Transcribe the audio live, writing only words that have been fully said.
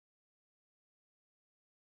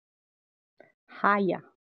Hiya.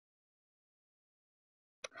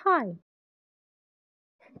 Hi.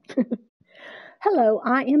 Hello,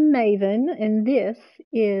 I am Maven, and this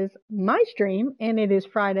is my stream, and it is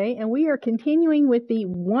Friday, and we are continuing with the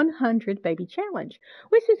 100 Baby Challenge,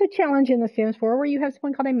 which is a challenge in The Sims 4 where you have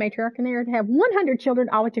someone called a matriarch, and they are to have 100 children,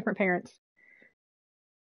 all with different parents.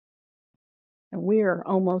 And we're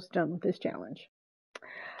almost done with this challenge.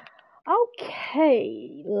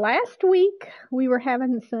 Okay, last week we were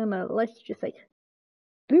having some, let's just say,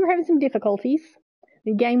 we were having some difficulties.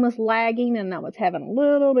 The game was lagging, and I was having a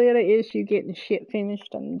little bit of issue getting shit finished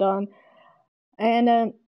and done.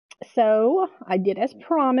 And so I did as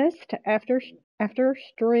promised after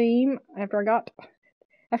stream, after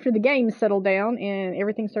the game settled down and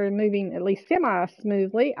everything started moving at least semi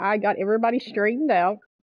smoothly. I got everybody straightened out.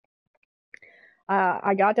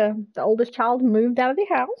 I got the oldest child moved out of the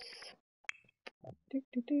house. I'm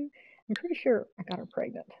pretty sure I got her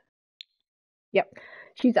pregnant. Yep.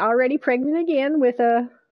 She's already pregnant again with a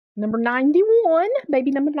number 91,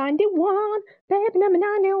 baby number 91, baby number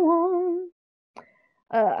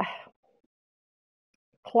 91.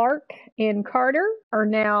 Clark and Carter are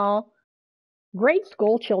now grade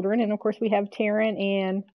school children, and of course we have Taryn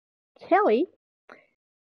and Kelly.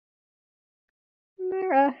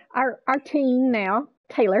 They're our teen now.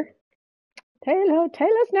 Taylor's now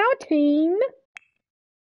a teen.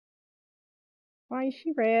 Why is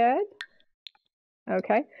she red?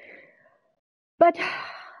 Okay. But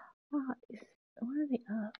why are they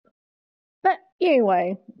up? But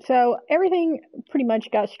anyway, so everything pretty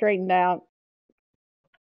much got straightened out.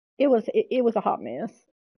 It was a hot mess.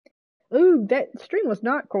 Ooh, that stream was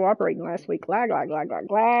not cooperating last week. Lag.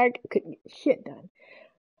 Couldn't get shit done.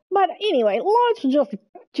 But anyway, let's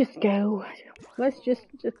just go. Let's just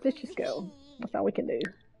go. That's all we can do.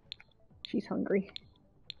 She's hungry.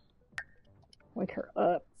 Wake her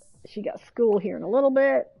up. She got school here in a little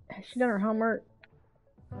bit. Has she done her homework?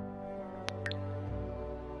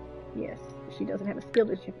 Yes. She doesn't have a skill.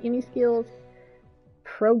 Does she have any skills?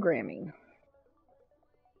 Programming.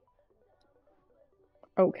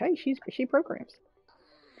 Okay, she programs.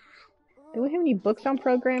 Do we have any books on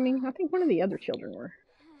programming? I think one of the other children were.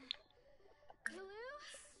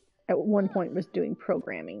 At one point was doing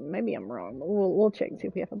programming. Maybe I'm wrong, but we'll check and see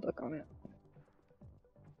if we have a book on it.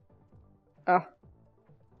 Not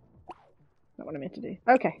what I meant to do.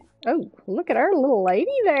 Okay. Oh, look at our little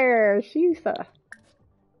lady there. She's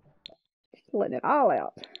letting it all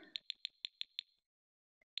out.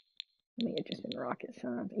 I mean, it just been rocket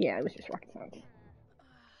science. Yeah, it was just rocket science.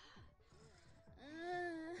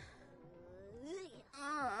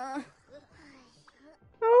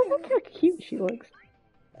 Oh, look how cute she looks.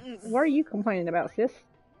 What are you complaining about, sis?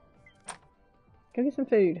 Go get some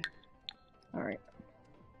food. All right.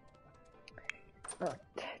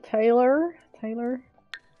 Taylor, I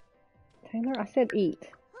said eat.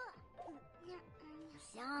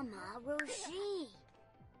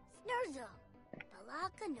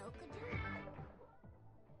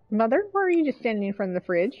 Mother, why are you just standing in front of the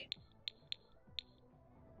fridge?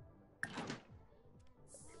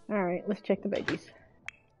 Alright, let's check the babies.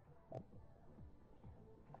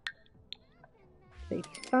 Baby's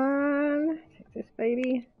fine. Take this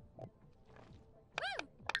baby.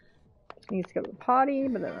 Needs to go to the potty,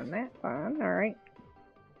 but other than that, fine. Alright.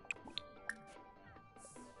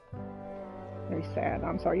 Very sad.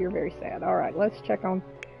 I'm sorry, you're very sad. Alright, let's check on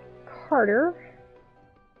Carter.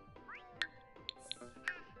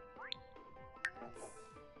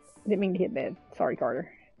 Didn't mean to hit bed. Sorry, Carter.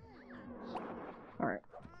 Alright.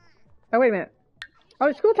 Oh, wait a minute. Oh,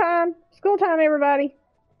 it's school time! School time, everybody!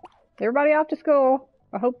 Everybody off to school.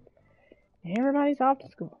 I hope everybody's off to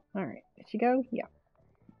school. Alright, did she go? Yeah.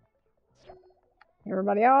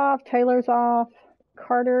 Everybody off. Taylor's off.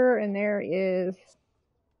 Carter, and there is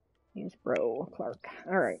bro Clark.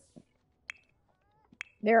 Alright.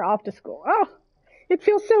 They're off to school. Oh! It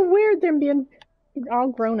feels so weird them being all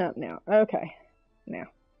grown up now. Okay. Now.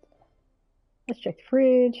 Let's check the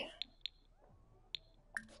fridge.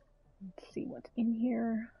 Let's see what's in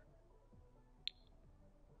here.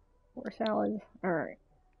 4 salads. Alright.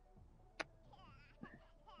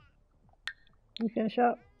 You finish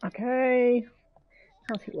up? Okay.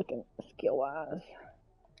 How's he looking skill-wise?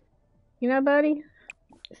 You know, buddy,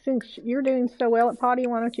 since you're doing so well at potty,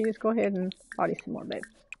 why don't you just go ahead and potty some more, baby?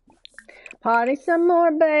 Potty some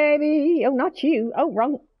more, baby! Oh, not you. Oh,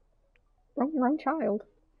 wrong child.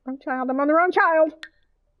 Wrong child. I'm on the wrong child!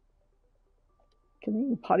 Can they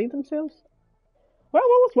even potty themselves? Well,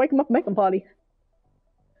 let's wake them up and make them potty.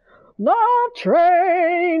 Love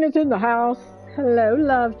Train is in the house. Hello,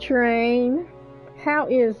 Love Train. How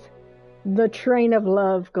is the train of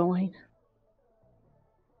love going?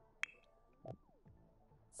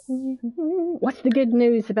 What's the good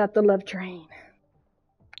news about the love train?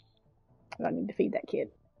 I need to feed that kid.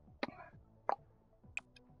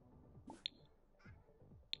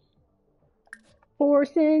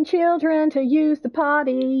 Forcing children to use the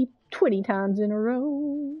potty 20 times in a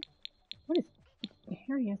row. What is...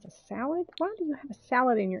 Here he has a salad? Why do you have a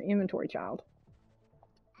salad in your inventory, child?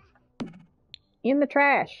 In the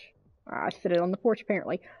trash. I set it on the porch,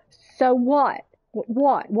 apparently. So what?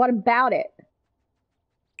 What? What about it?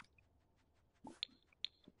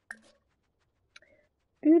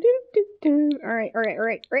 All right.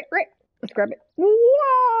 Let's grab it.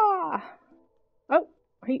 Wah! Oh,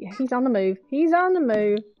 he's on the move. He's on the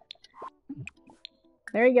move.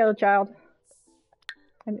 There you go, child.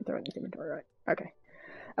 I didn't throw it in his inventory, right? Okay.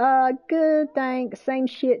 Good, thanks. Same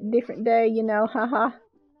shit, different day, you know, haha.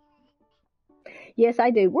 Yes,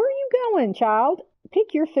 I do. Where are you going, child?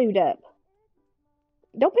 Pick your food up.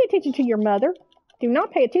 Don't pay attention to your mother. Do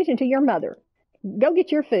not pay attention to your mother. Go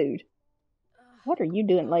get your food. What are you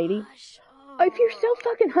doing, lady? Oh, if you're so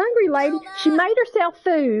fucking hungry, lady. She made herself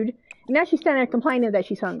food. And now she's standing there complaining that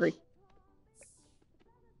she's hungry.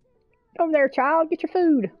 Over there, child. Get your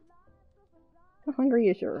food. How hungry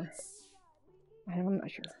is your... I'm not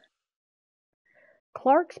sure.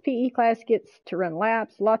 Clark's PE class gets to run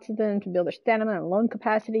laps, lots of them to build their stamina and lung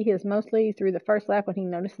capacity. He is mostly through the first lap when he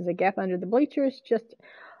notices a gap under the bleachers. Just,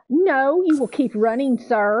 no, you will keep running,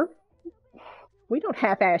 sir. We don't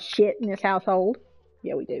half-ass shit in this household.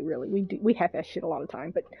 Yeah, we do, really. We do. We half-ass shit a lot of the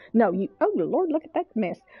time. But no, you... Oh, Lord, look at that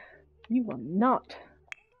mess. You will not.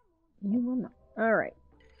 You will not. All right.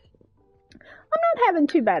 I'm not having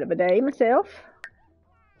too bad of a day myself.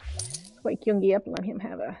 Wake Youngie up and let him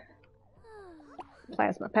have a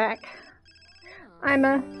plasma pack. I'm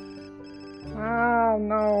a... Oh,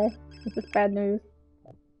 no. Is this bad news?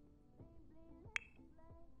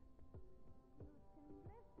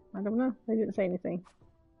 I don't know. They didn't say anything.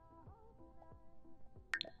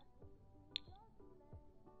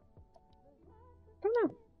 I don't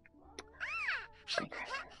know.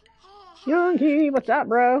 Youngie, what's up,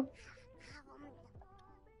 bro?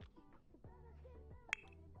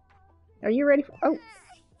 Are you ready for... Oh.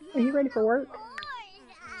 Are you ready for work?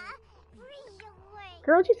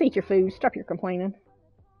 Girl, just eat your food. Stop your complaining.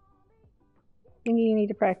 You need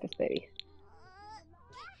to practice, baby.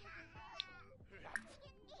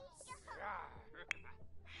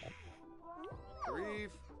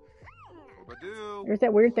 There's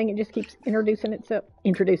that weird thing. It just keeps introducing itself.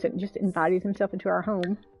 Just inviting himself into our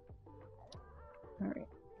home. Alright.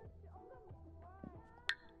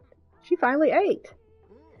 She finally ate.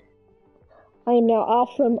 I am now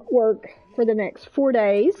off from work for the next 4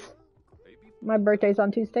 days. My birthday's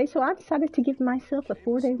on Tuesday, so I decided to give myself a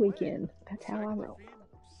 4-day weekend. That's how I roll.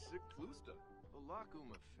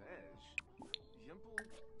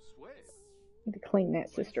 Need to clean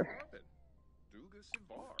that, sister.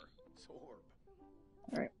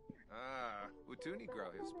 Alright.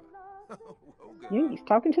 He's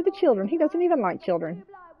talking to the children. He doesn't even like children.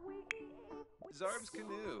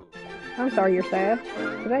 I'm sorry you're sad.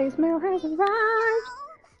 Today's meal has arrived.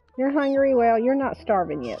 You're hungry? Well, you're not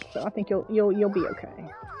starving yet, so I think you'll be okay.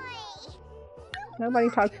 Nobody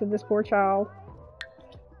talks to this poor child.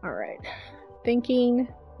 Alright. Thinking,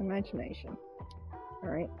 imagination.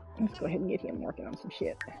 Alright, let's go ahead and get him working on some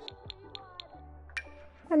shit.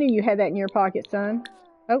 I knew you had that in your pocket, son.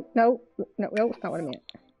 Oh, no. No, that's not what I meant.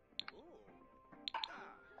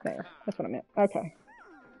 There, that's what I meant. Okay.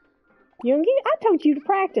 Youngie, I told you to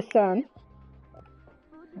practice, son.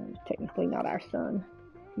 Technically not our son.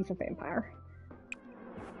 He's a vampire.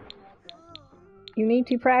 You need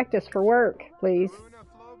to practice for work, please.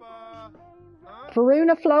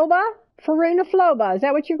 Faruna Floba? Faruna Floba. Is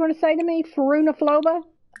that what you're going to say to me? Faruna Floba?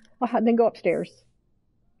 Well, then go upstairs.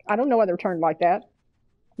 I don't know why they're turned like that.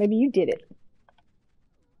 Maybe you did it.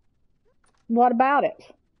 What about it?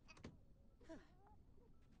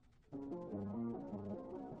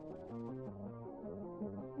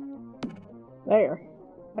 There.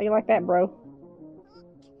 How you like that, bro?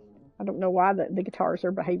 I don't know why the guitars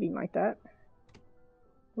are behaving like that.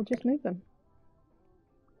 We'll just move them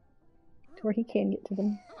to where he can get to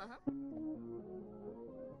them.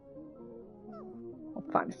 I'll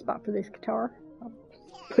find a spot for this guitar. I'll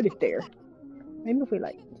put it there. Maybe if we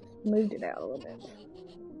like moved it out a little bit.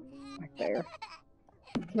 Like there.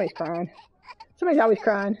 Somebody's crying. Somebody's always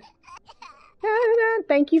crying.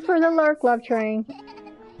 Thank you for the lurk, love train.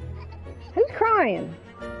 Who's crying?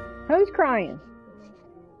 Who's crying?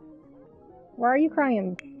 Why are you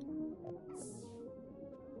crying?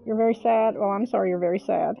 You're very sad? Well, I'm sorry you're very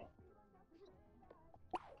sad.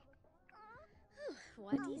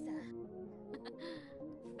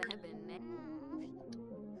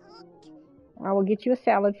 I will get you a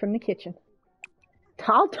salad from the kitchen.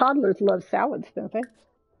 All toddlers love salads, don't they?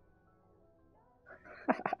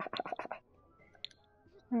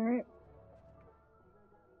 All right.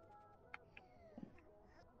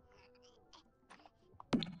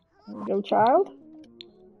 There you go, child.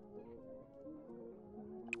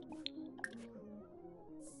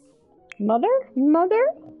 Mother? Mother?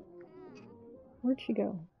 Where'd she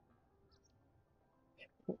go?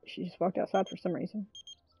 She just walked outside for some reason.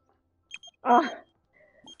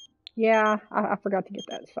 Yeah, I forgot to get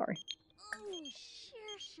that. Sorry.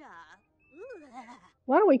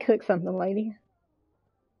 Why don't we cook something, lady?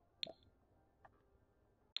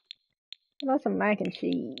 How about some mac and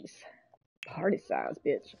cheese? Party size,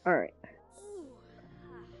 bitch. All right.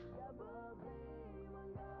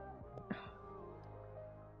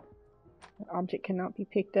 The object cannot be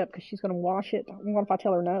picked up because she's going to wash it. What if I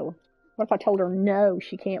tell her no? What if I told her no,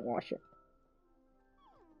 she can't wash it?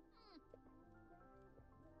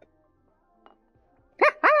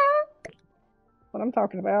 What I'm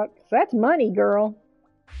talking about. So that's money, girl.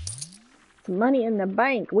 It's money in the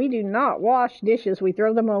bank. We do not wash dishes. We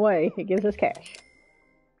throw them away. It gives us cash.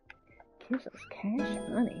 It gives us cash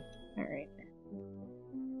money. All right.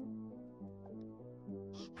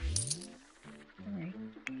 All right.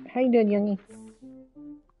 How you doing, youngie?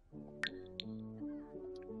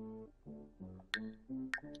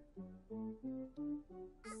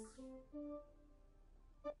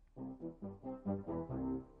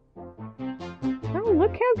 Oh,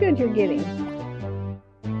 look how good you're getting.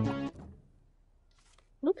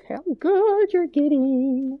 Look how good you're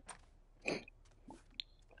getting.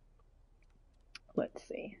 Let's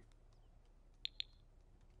see.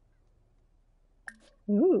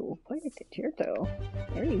 Ooh, play a concerto.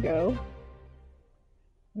 There you go.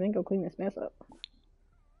 And then go clean this mess up.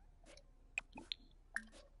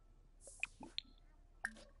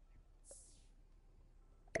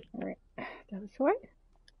 Alright, this way.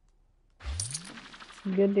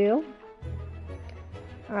 Good deal.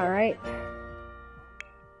 Alright.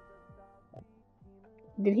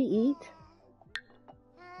 Did he eat?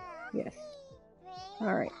 Yes.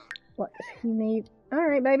 Alright. What does he need?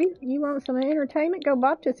 Alright, baby. You want some entertainment? Go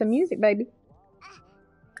bop to some music, baby.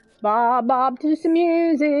 Bob to some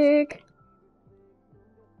music.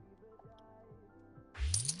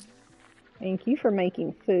 Thank you for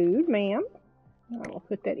making food, ma'am. I will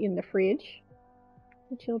put that in the fridge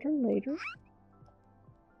for children later.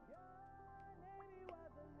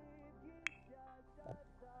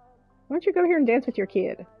 Why don't you go here and dance with your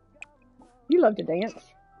kid? You love to dance.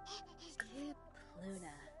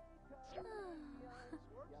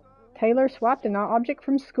 Taylor swapped an object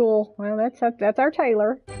from school. Well, that's our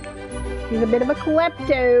Taylor. He's a bit of a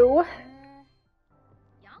klepto.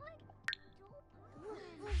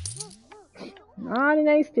 Not an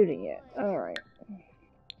A student yet. Alright.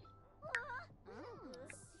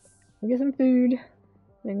 We'll get some food.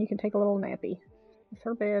 Then you can take a little nappy. It's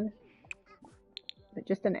her bed. But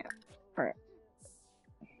just a nap. Alright.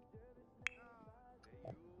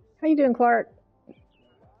 How you doing, Clark?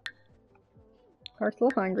 Clark's a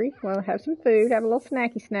little hungry. Well, have some food. Have a little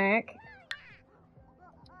snacky snack.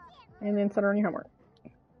 And then start on your homework.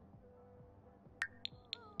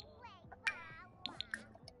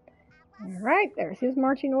 Alright, there's his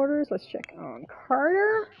marching orders. Let's check on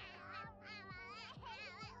Carter.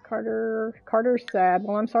 Carter's sad.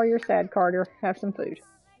 Well, I'm sorry you're sad, Carter. Have some food.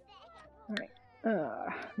 Alright.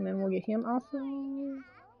 And then we'll get him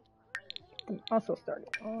also started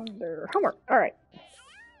on their homework. Alright.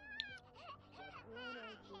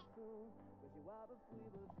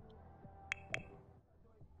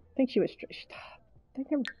 I think she was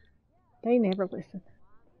they never listen.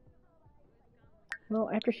 Well,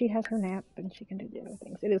 after she has her nap, then she can do the other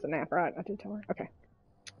things. It is a nap, right? I did tell her. Okay.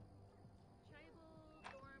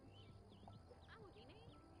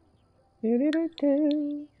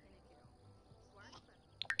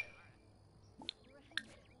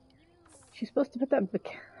 She's supposed to put that.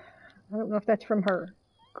 I don't know if that's from her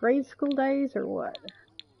grade school days or what.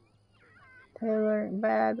 Taylor and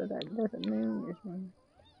bad, but that doesn't mean there's one.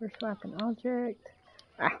 We're swapping object.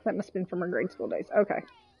 That must have been from her grade school days. Okay.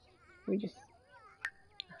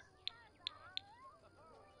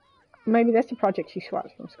 Maybe that's the project she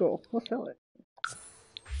swaps from school. We'll sell it.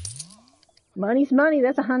 Money's money.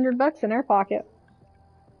 That's $100 in our pocket.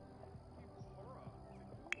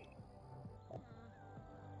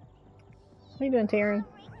 How you doing, Taryn?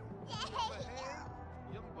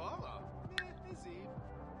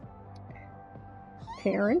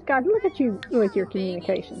 Taryn, God, look at you with your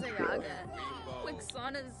communication skills.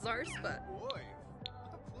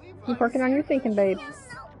 Keep working on your thinking, babe.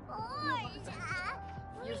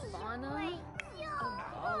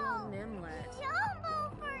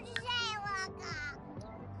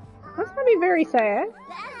 That's gonna be very sad.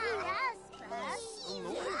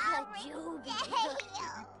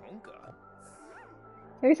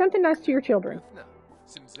 Say something nice to your children.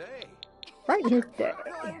 Brighten his day.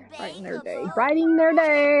 Brighten their day. Brighten their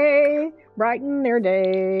day. Brighten their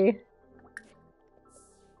day.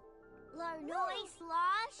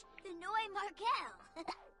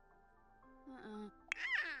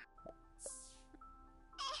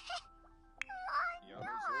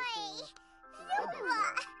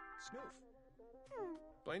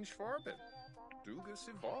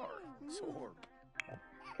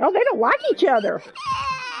 Oh, they don't like each other.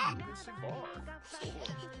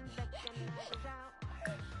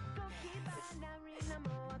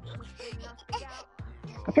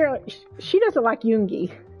 Apparently, she doesn't like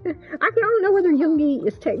Yoongi. I don't know whether Yoongi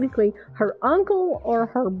is technically her uncle or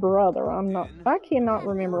her brother. I cannot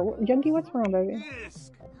remember. Yoongi, what's wrong, baby?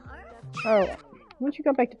 Oh, why don't you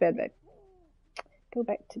go back to bed, babe? Go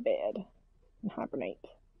back to bed and hibernate.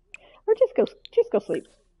 Or just go sleep.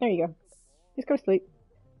 There you go. Just go to sleep.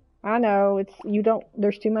 I know,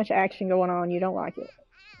 there's too much action going on. You don't like it.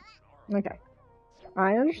 Okay.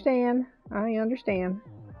 I understand.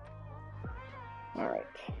 Alright.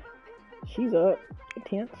 She's up.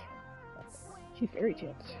 Tense. She's very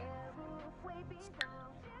tense.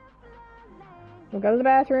 We'll go to the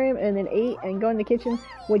bathroom and then eat and go in the kitchen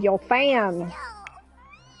with your fan.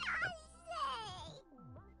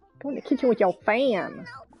 Go in the kitchen with your fan.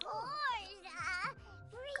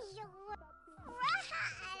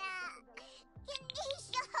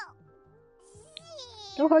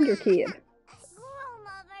 Go hug your kid.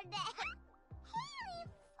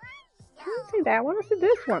 I didn't see that one. I said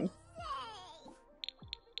this one.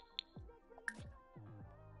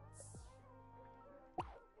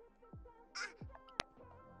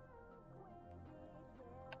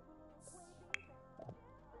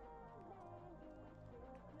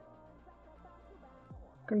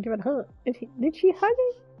 Gonna give it a hug. Did she hug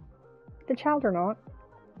the child or not?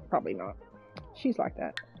 Probably not. She's like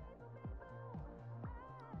that.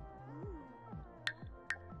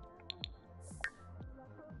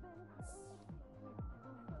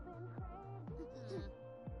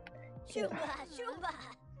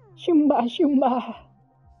 Shumba.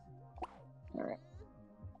 Alright.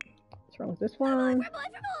 What's wrong with this one?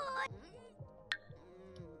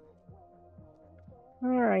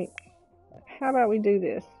 Alright. How about we do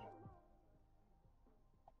this?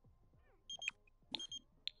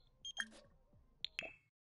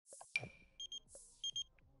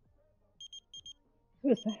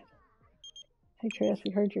 Who is that? Hey Tress,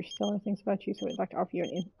 we heard you're selling things about you, so we'd like to offer you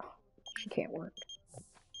an oh, she can't work.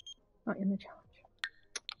 Not in the challenge.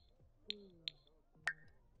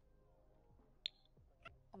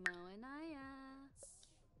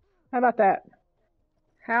 How about that?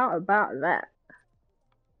 How about that?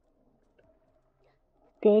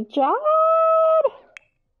 Good job!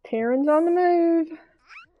 Taryn's on the move.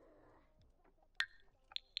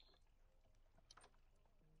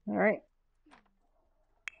 Alright.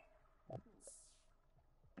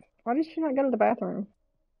 Why did she not go to the bathroom?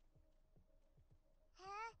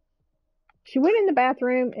 She went in the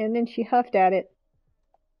bathroom and then she huffed at it.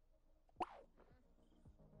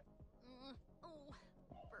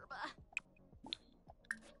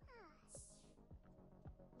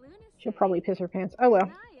 She'll probably piss her pants. Oh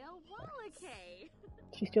well.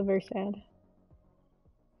 She's still very sad.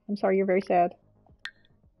 I'm sorry, you're very sad.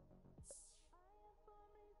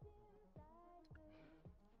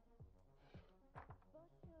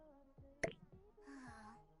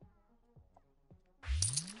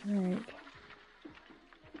 Alright.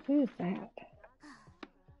 Who is that?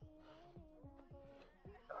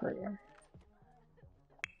 Carter.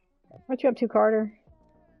 What you up to, Carter?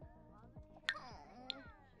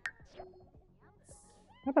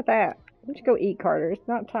 How about that? Why don't you go eat, Carter? It's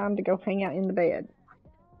not time to go hang out in the bed.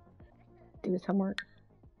 Do his homework.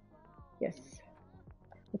 Yes.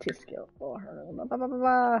 What's his skill? Blah, blah, blah, blah,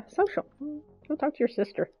 blah. Social. Go talk to your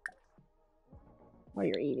sister while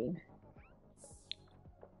you're eating.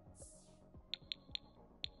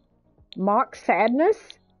 Mock sadness?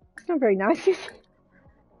 That's not very nice.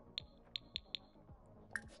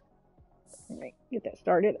 Alright, get that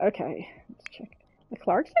started. Okay, let's check.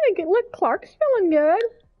 Clark's gonna get, look, Clark's feeling good.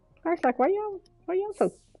 Clark's like, why y'all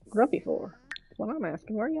so grumpy for? That's what I'm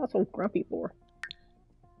asking. Why are y'all so grumpy for?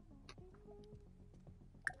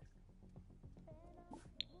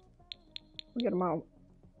 We got them all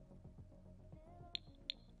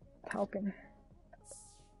talking.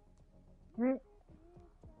 All right.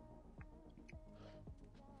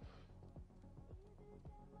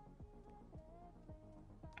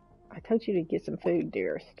 I told you to get some food,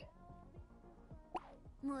 dearest.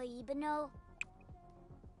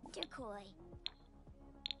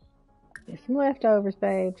 Get some leftovers,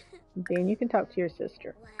 babe. Then you can talk to your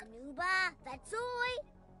sister.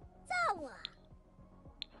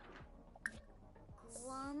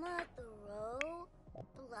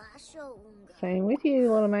 Same with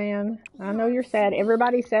you, little man. I know you're sad.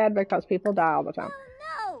 Everybody's sad because people die all the time.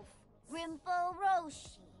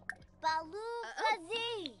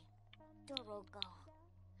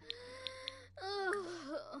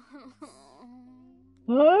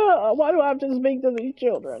 Why do I have to speak to these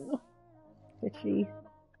children? Did she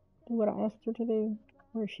do what I asked her to do?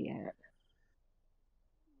 Where's she at?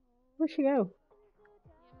 Where'd she go?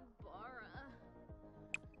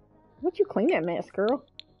 Why'd you clean that mess, girl?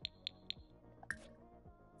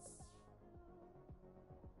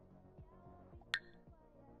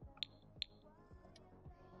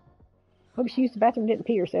 Hope she used the bathroom and didn't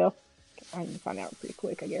pee herself. I can find out pretty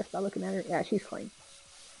quick, I guess, by looking at her. Yeah, she's clean.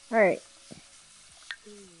 Alright.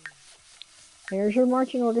 There's your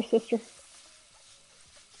marching order, sister.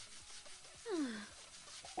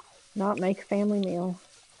 Not make a family meal.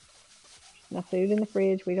 Enough food in the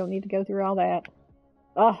fridge. We don't need to go through all that.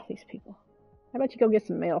 Oh, these people. How about you go get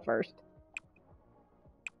some mail first?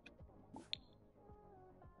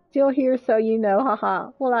 Still here, so you know,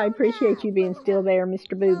 haha. Well, I appreciate you being still there,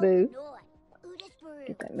 Mr. Boo Boo.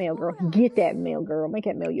 Get that mail, girl. Get that mail, girl. Make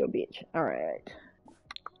that mail your bitch. Alright.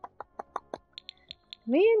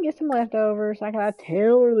 Then get some leftovers. I gotta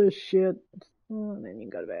tell her this shit. And then you can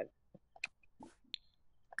go to bed.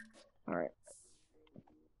 Alright.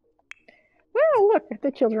 Well, look.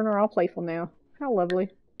 The children are all playful now. How lovely.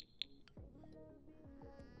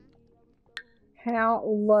 How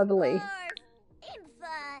lovely.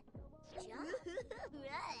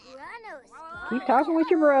 Keep talking with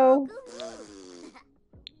your bro.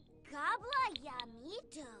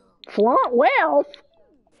 Flaunt wealth?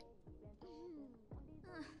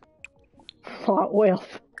 Flaunt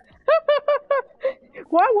wealth.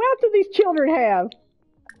 What wealth do these children have?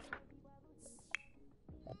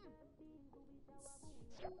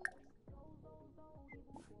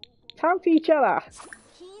 Talk to each other.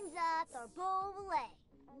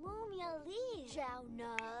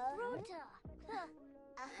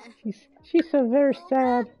 She's so very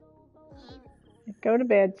sad. Go to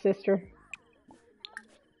bed, sister.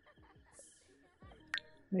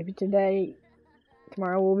 Maybe today,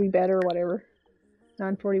 tomorrow will be better or whatever.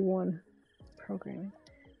 9:41 programming.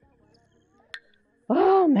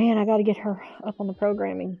 Oh man, I gotta get her up on the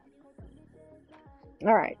programming.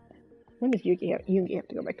 Alright. When does Yuki have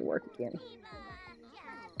to go back to work again?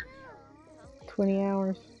 20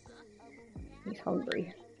 hours. He's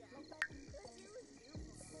hungry.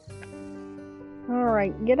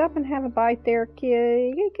 Alright, get up and have a bite there,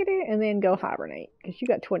 kid. And then go hibernate. Because you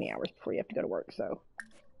got 20 hours before you have to go to work, so.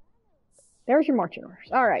 There's your marching orders.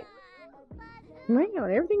 Alright. Man,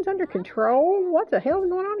 everything's under control. What the hell is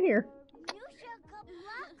going on here?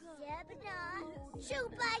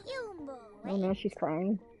 Oh no, she's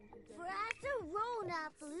crying.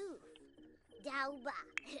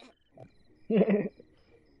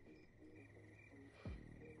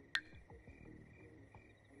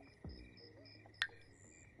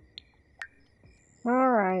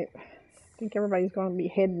 Alright. I think everybody's going to be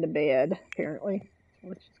heading to bed, apparently. So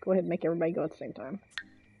let's just go ahead and make everybody go at the same time.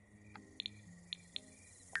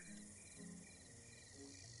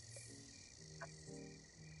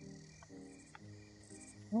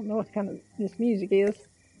 I don't know what kind of this music is.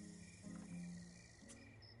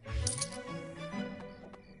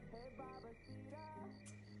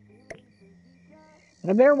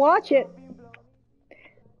 I better watch it.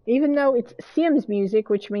 Even though it's Sims music,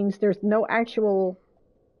 which means there's no actual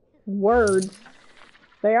words,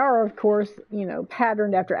 they are, of course, you know,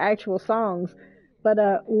 patterned after actual songs. But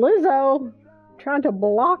Lizzo trying to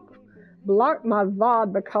block my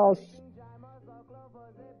VOD because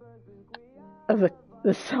of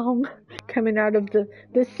the song coming out of the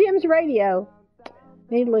Sims radio.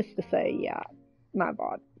 Needless to say, yeah, my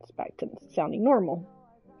VOD is back to sounding normal.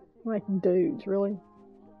 Like, dudes, really?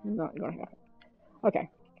 Not gonna happen. Okay.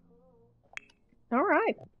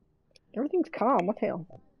 Alright. Everything's calm. What the hell?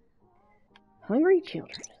 Hungry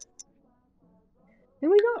children. And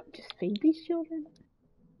we don't just feed these children.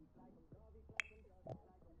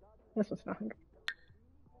 This one's not hungry.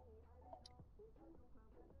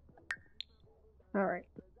 Alright.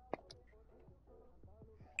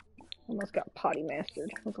 Almost got potty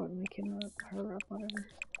mastered. We'll go ahead and wake him up, her up, whatever.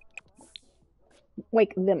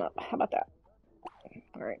 Wake them up. How about that?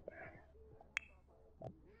 Alright.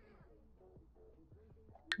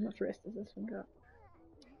 How much rest does this one got?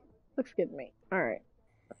 Looks good to me. Alright.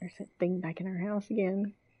 There's that thing back in our house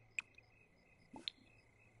again.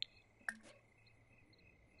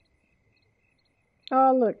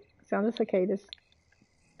 Oh, look. Sound of cicadas.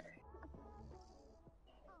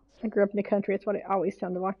 I grew up in the country. That's what it always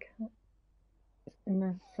sounded like in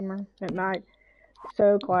the summer at night.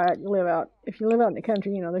 So quiet. You live out. If you live out in the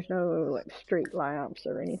country, you know, there's no like street lamps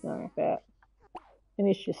or anything like that. And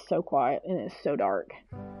it's just so quiet and it's so dark.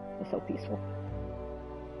 It's so peaceful.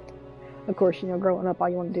 Of course, you know, growing up, all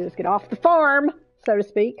you want to do is get off the farm, so to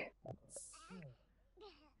speak.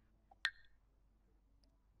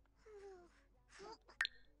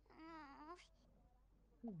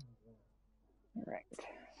 All right.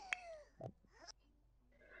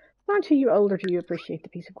 Not until you're older do you appreciate the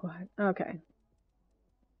peace of quiet. Okay.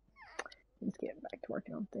 Let's get back to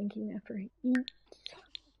working on thinking after he eats.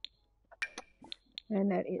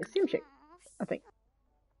 And that is Simchick, I think.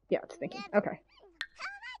 Yeah, it's thinking. Okay.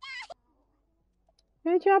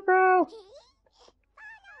 Good job, bro.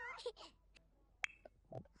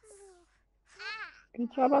 Good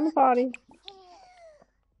job on the potty.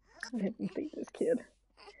 Go ahead and feed this kid.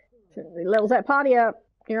 So he levels that potty up.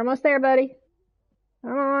 You're almost there, buddy.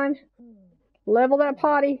 Come on. Level that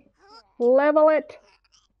potty. Level it.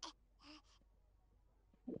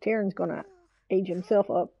 Taryn's gonna age himself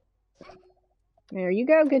up. There you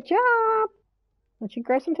go. Good job. Let you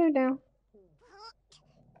grab some food now.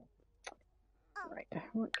 Alright,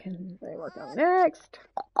 what can they work on next?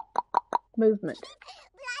 Movement.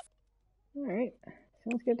 Alright,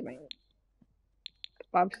 sounds good to me.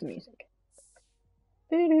 Bob's the music.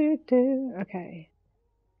 Okay.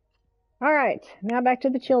 Alright, now back to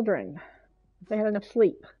the children. If they had enough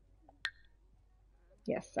sleep.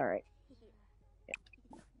 Yes, alright.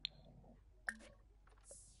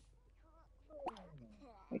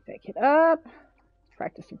 Wake that kid up.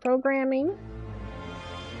 Practice some programming.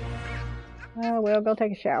 Well, go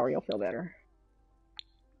take a shower. You'll feel better.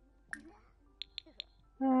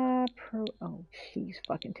 Oh, she's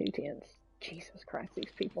fucking 210s. Jesus Christ,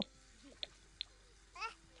 these people.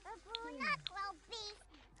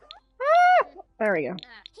 Ah! There we go.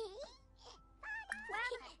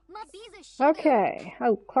 Okay.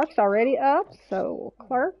 Oh, Clark's already up, so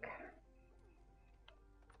Clark.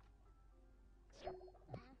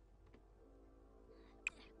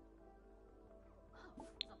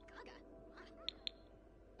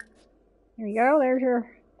 There you go.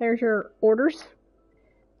 There's your orders.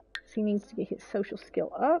 He needs to get his social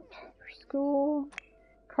skill up for school.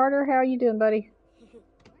 Carter, how are you doing, buddy?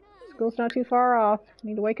 School's not too far off. You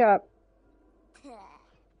need to wake up.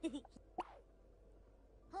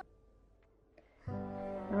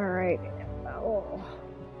 Alright. Oh.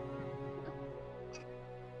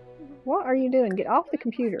 What are you doing? Get off the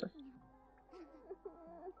computer.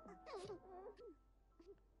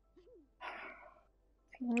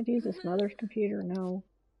 Can I use his mother's computer? No.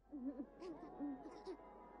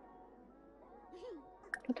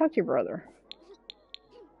 Go talk to your brother.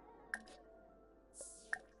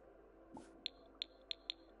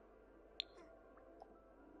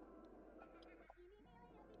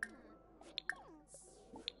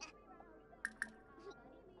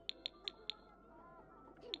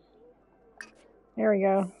 There we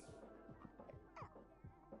go.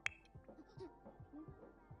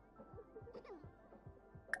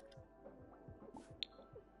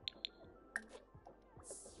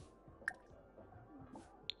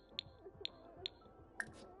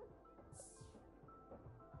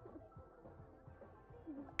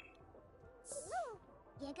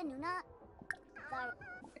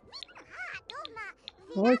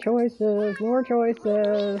 More choices, more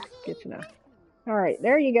choices. Good to know. Alright,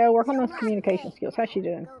 there you go. Work on those communication skills. How's she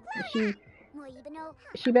doing? Is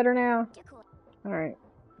she better now? Alright.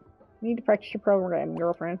 You need to practice your programming,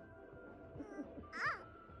 girlfriend.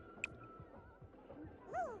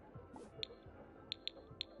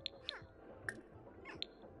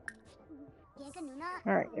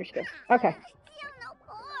 Alright, there she goes. Okay.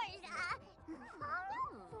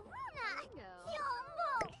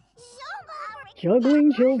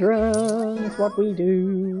 Juggling children is what we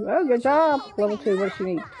do. Oh, good job. Level 2. What does she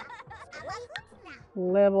need?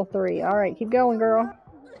 Level 3. Alright, keep going, girl.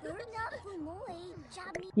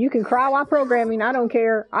 You can cry while programming. I don't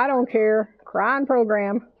care. I don't care. Cry and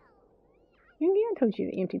program. Yeah, I told you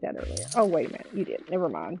to empty that earlier. Oh, wait a minute. You did. Never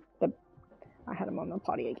mind. I had him on the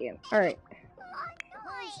potty again. Alright.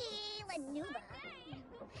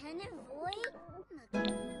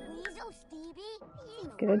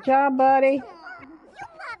 Good job, buddy.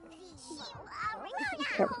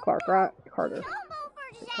 That was Clark, right? Carter.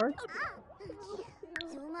 Clark?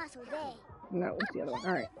 No, it was the other one.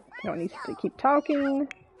 Alright. No, it needs to keep talking.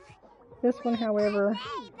 This one, however,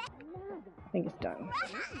 I think it's done.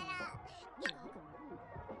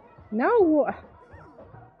 No!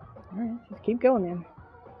 Alright, just keep going then.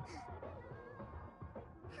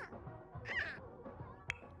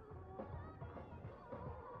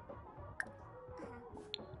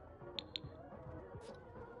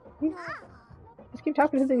 Just keep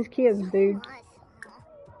talking to these kids, dude.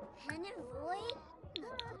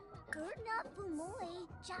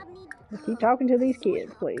 Just keep talking to these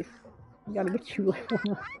kids, please. We gotta get you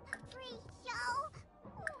level up.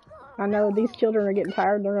 I know these children are getting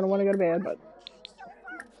tired and they're gonna want to go to bed, but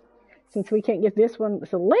since we can't get this one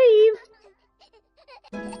to leave.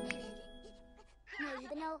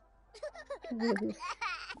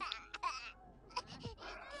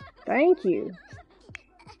 Thank you.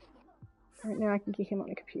 Right now I can get him on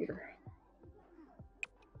the computer.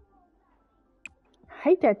 I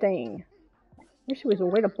hate that thing. Wish there was a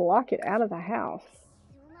way to block it out of the house.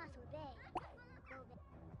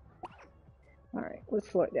 Alright, let's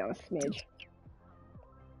slow it down a smidge.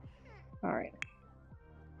 Alright.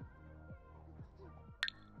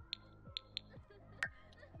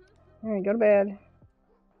 Alright, go to bed.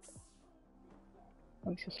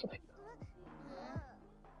 I'm just asleep.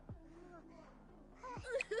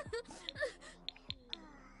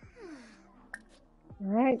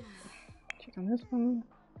 Alright. Check on this one.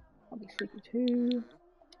 I'll be sleepy too.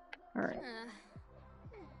 Alright.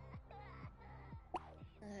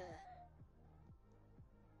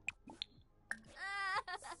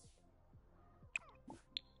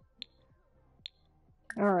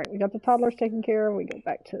 Alright, we got the toddlers taken care of. We go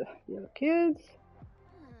back to the other kids.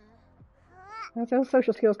 That's how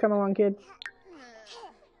social skills come along, kids.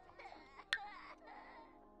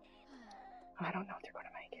 I don't know if they're going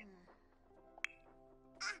to make it.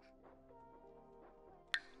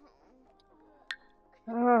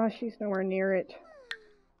 Ah, she's nowhere near it.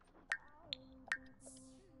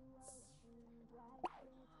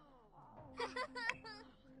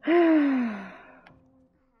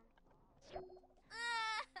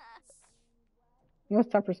 You know it's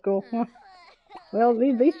time for school. Well,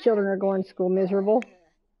 these children are going to school miserable.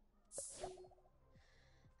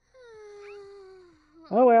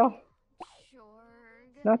 Oh well.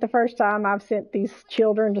 Not the first time I've sent these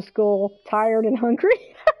children to school tired and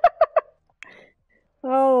hungry.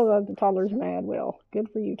 Oh, the toddler's mad. Well, good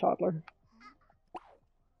for you, toddler.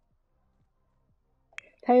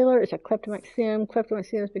 Taylor is a kleptomaniac sim. Kleptomaniac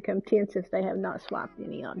sims become tense if they have not swapped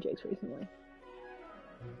any objects recently.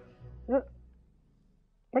 What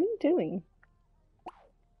are you doing?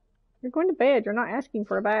 You're going to bed. You're not asking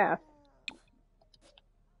for a bath.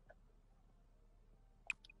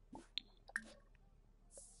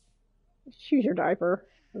 Choose your diaper,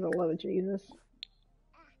 for the love of Jesus.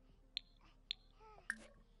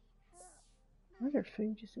 Why is there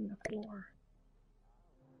food just in the floor?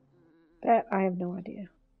 That, I have no idea.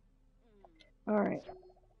 Alright.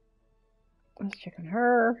 Let's check on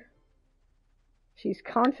her. She's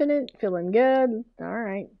confident, feeling good.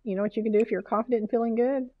 Alright. You know what you can do if you're confident and feeling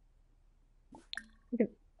good? You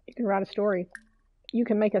can write a story. You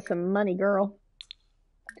can make us some money, girl.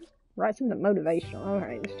 Write something motivational.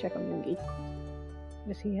 Alright, let's check on Yoongi.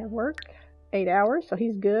 Does he have work? 8 hours, so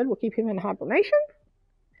he's good. We'll keep him in hibernation.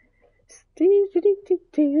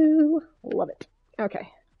 Love it. Okay.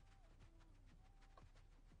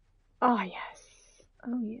 Oh, yes.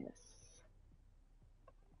 Oh, yes.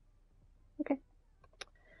 Okay.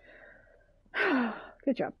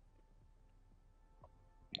 Good job.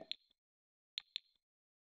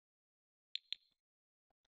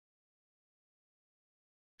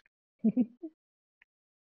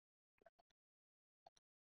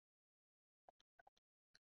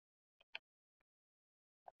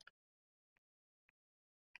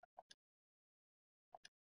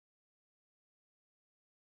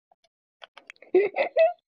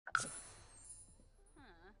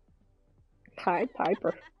 Hi,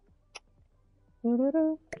 Piper. I'm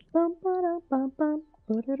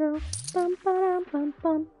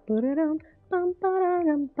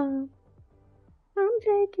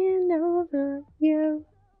taking over you.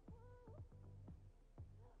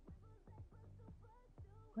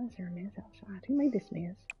 Why is there a mess outside? Who made this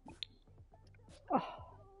mess? Oh.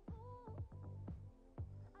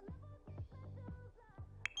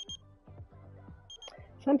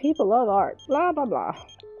 Some people love art. Blah, blah, blah.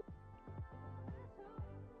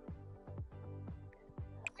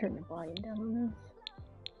 Turn the volume down on this.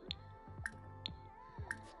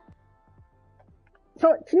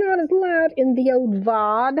 So it's not as loud in the old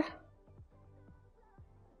VOD.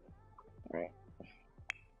 Alright.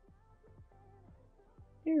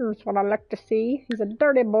 Here's what I like to see. He's a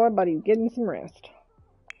dirty boy, but he's getting some rest.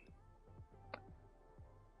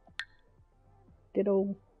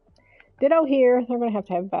 Ditto here. They're going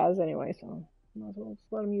to have baths anyway, so Might as well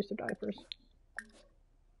just let them use the diapers.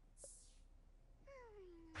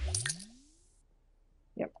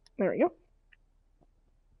 Yep, there we go.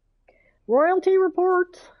 Royalty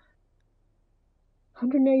reports.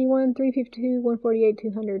 181, 352, 148,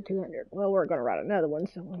 200, 200. Well, we're going to write another one,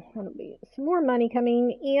 so that'll be some more money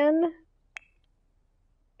coming in.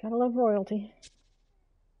 Gotta love royalty.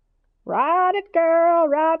 Write it, girl.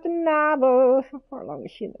 Write the novel. How far along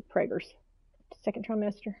is she in the preggers? Second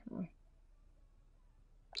trimester. Oh.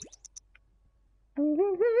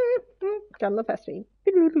 Gotta love fast-feed.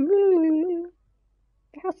 The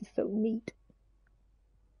house is so neat.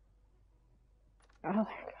 Oh, God.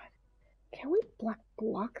 Can we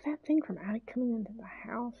block that thing from coming into the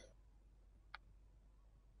house?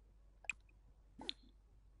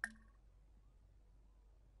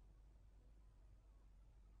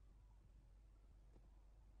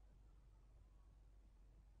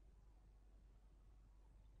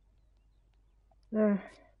 What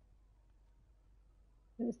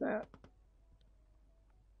is that?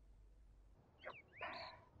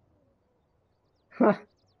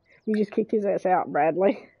 You just kicked his ass out,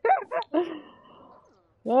 Bradley.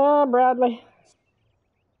 Yeah, Bradley.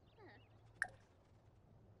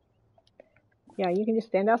 Yeah, you can just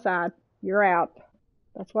stand outside. You're out.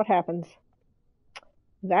 That's what happens.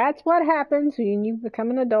 That's what happens when you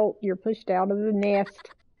become an adult. You're pushed out of the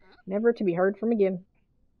nest, never to be heard from again.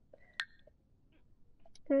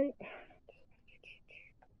 Right.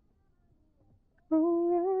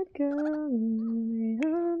 Alright, girl.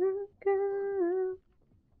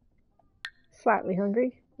 Slightly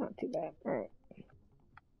hungry. Not too bad. Alright.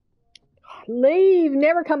 Leave!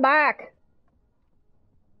 Never come back!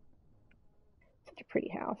 Such a pretty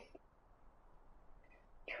house.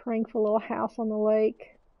 Tranquil little house on the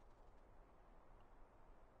lake.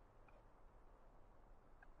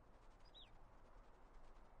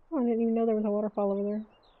 Oh, I didn't even know there was a waterfall over there.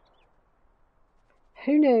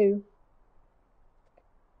 Who knew?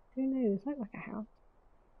 Who knew? Is that like a house?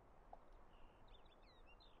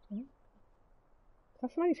 Is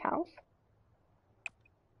that somebody's house?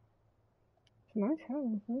 It's a nice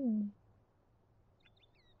house.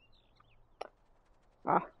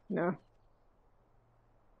 Ah, no.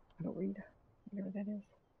 I don't read. Whatever that is.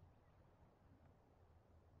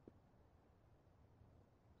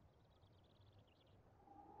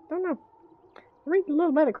 Don't know. I read a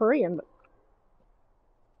little bit of Korean, but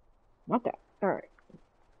not that. Alright.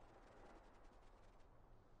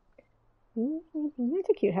 It's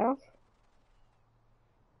a cute house.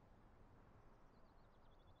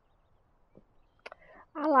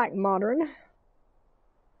 I like modern.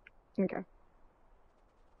 Okay.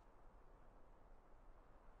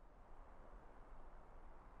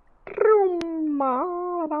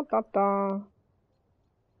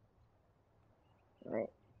 Alright.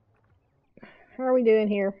 How are we doing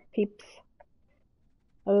here, peeps?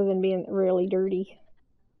 Other than being really dirty.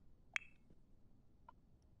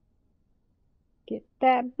 Get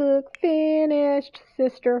that book finished,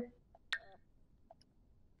 sister.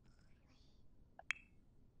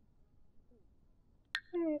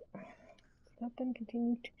 Alright. Let them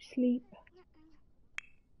continue to sleep.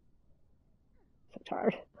 So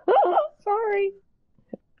tired. Sorry.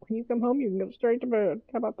 When you come home, you can go straight to bed.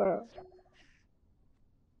 How about that?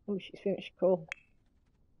 Oh, she's finished. Cool.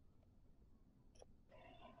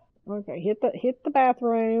 Okay, hit the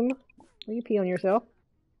bathroom. Where you pee on yourself.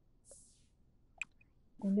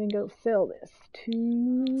 And then go sell this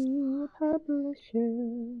to a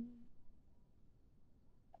publisher.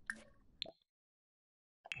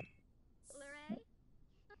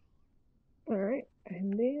 Alright,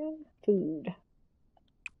 and then food.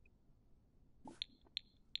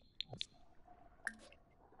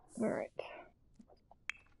 Alright.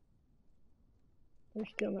 They're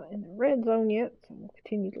still not in the red zone yet, so we'll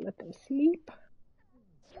continue to let them sleep.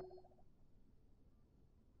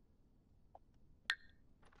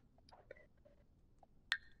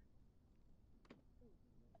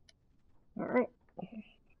 Alright.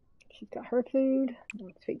 She's got her food.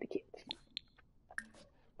 Let's feed the kids.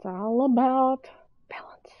 It's all about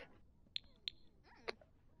balance.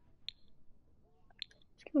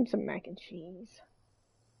 Let's give them some mac and cheese.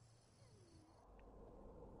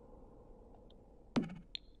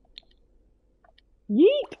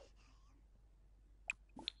 Yeet!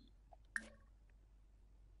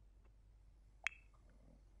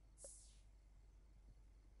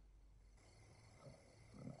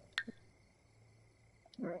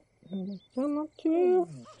 Alright, I'm up to.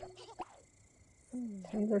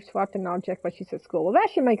 They're swapped an object, but she's at school. Well, that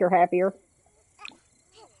should make her happier.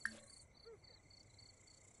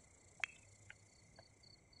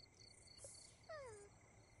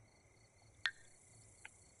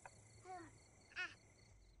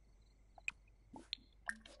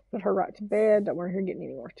 Put her right to bed. Don't want her getting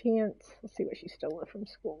any more tints. Let's see what she stole from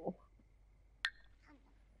school.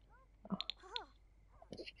 Oh.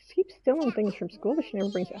 She keeps stealing things from school, but she never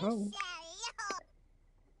brings it home.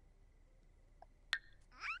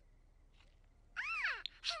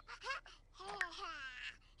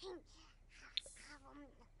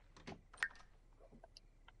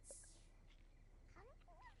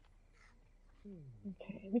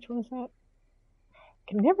 Okay, which one is that?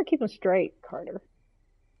 Can never keep them straight, Carter.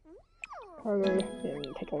 Carter,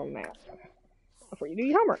 and take a little nap before you do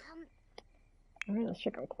your homework. Alright, let's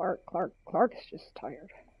check on Clark. Clark is just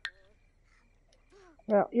tired.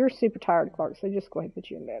 Well, you're super tired, Clark, so just go ahead and put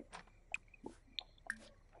you in bed.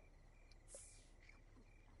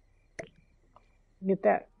 Get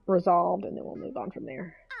that resolved, and then we'll move on from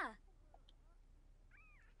there.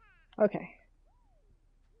 Okay.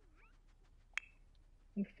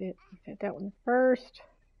 You fit that one first.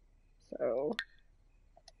 So,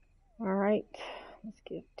 alright. Let's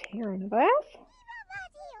give Taryn a bath.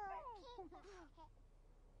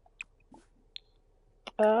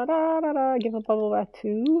 Give a bubble bath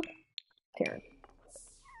to Taryn.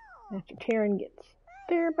 After Taryn gets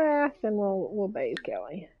their bath, then we'll bathe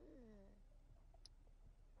Kelly.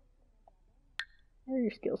 How are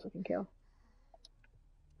your skills looking, Kel?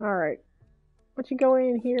 Alright. Why don't you go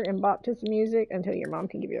in here and bop to some music until your mom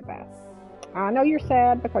can give you a bath. I know you're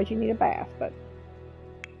sad because you need a bath, but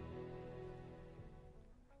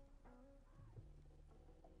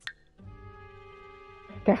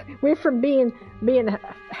we're from being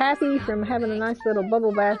happy from having a nice little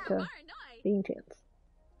bubble bath to being tense.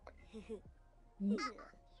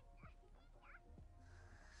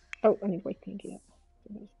 Oh, I need to wait till you get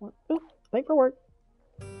up. Oh, late for work.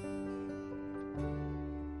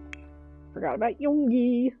 Forgot about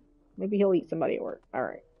Yoongi. Maybe he'll eat somebody at work.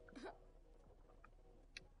 Alright.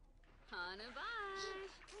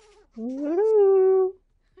 Woohoo!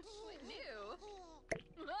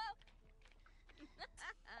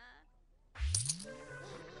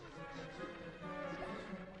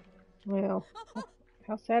 Well,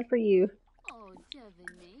 how sad for you.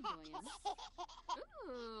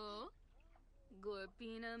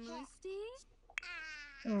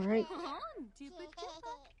 Alright.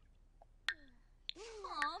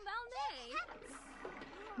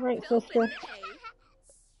 Right, sister.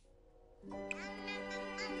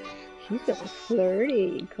 She's getting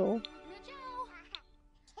flirty. Cool.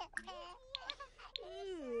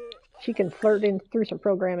 She can flirt in through some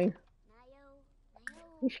programming.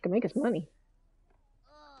 She can make us money.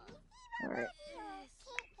 Alright.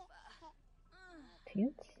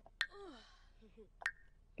 Tense.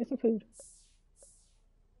 Get some food.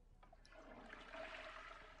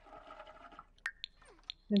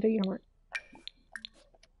 Then do your homework.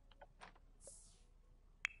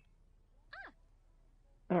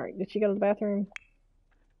 Alright, did she go to the bathroom?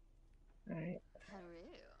 Alright.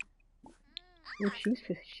 If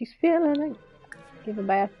she's feeling it. Give a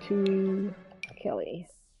bath to Kelly.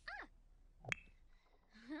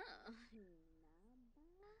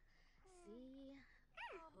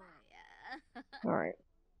 Alright.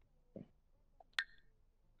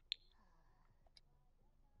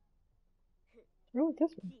 What's wrong with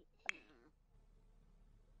this one?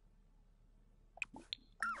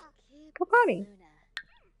 Go potty.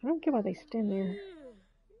 I don't care why they stand there.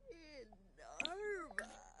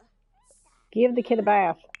 Give the kid a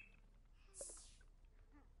bath.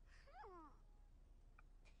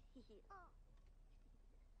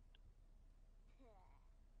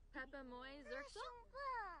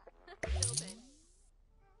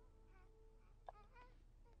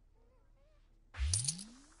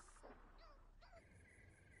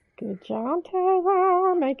 Good job,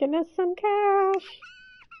 Taylor, making us some cash.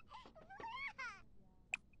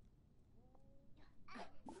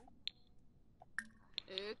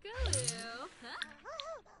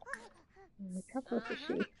 How close is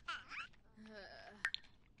she?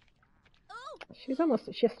 She's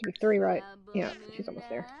almost, she has to be 3, right? Yeah, she's almost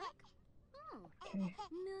there. Okay.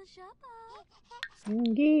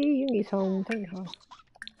 Yoongi's home, thank God.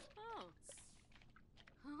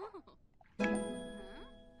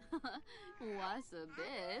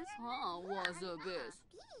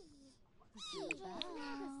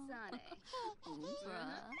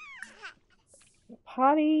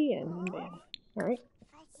 Potty and bed. Alright.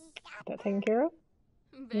 Got that taken care of.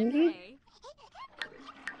 Yoongi.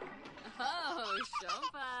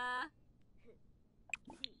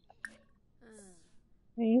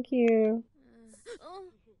 Thank you.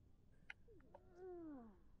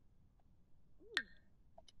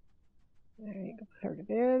 Alright, go put her to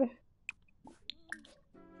bed.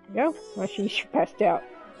 There you go. Well, she passed out.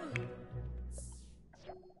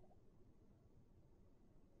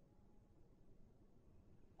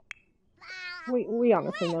 We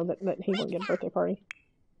honestly know that he won't get a birthday party.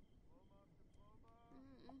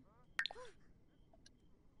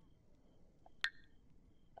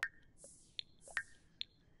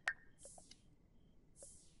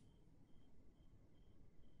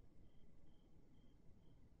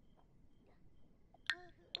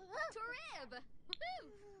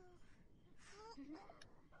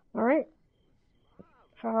 All right.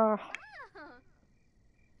 The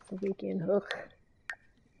weekend hook.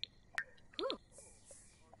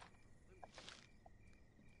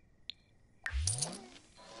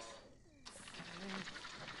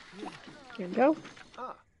 Here we go.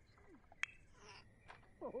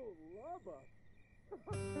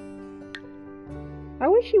 I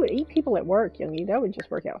wish you would eat people at work, Youngie. That would just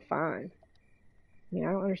work out fine. I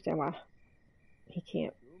don't understand why he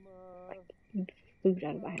can't eat food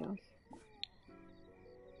out of the house.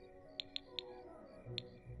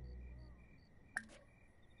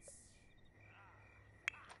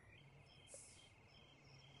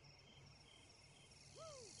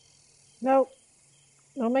 Nope.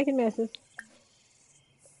 No making messes.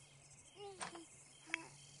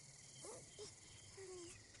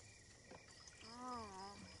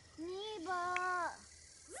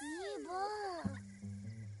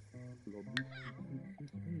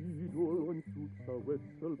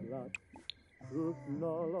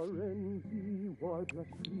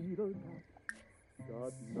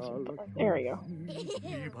 There we go.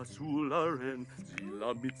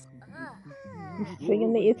 He's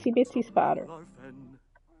singing the Itsy Bitsy Spider.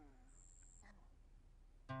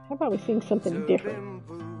 How about we sing something different?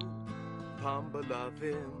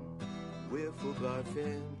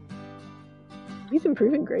 He's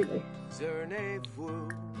improving greatly.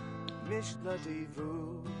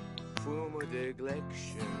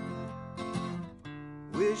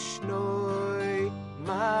 Wishnoi,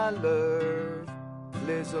 my love,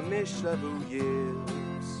 les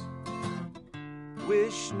mishlavuyeels.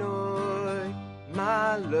 Wishnoi,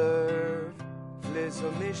 my love, les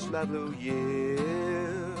mishlavuyeels.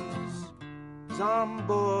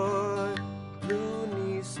 Zomboy,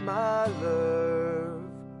 lunis, my love.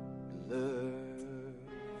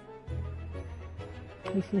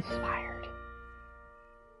 He's inspired.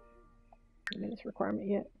 I mean, it's a requirement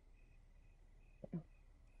yet.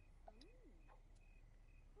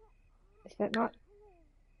 Is that not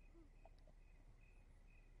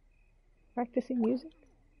practicing music?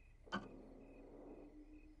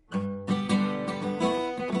 Look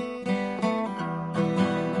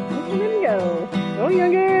at him go. Go,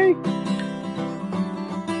 Youngie!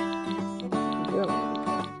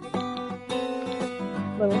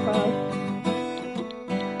 Level 5.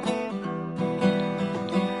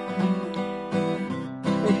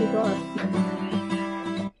 There she's lost.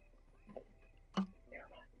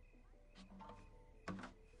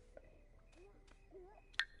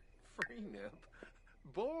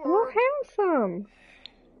 Well, have some.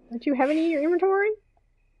 Don't you have any in your inventory?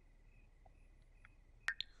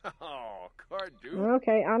 Oh, Cardu.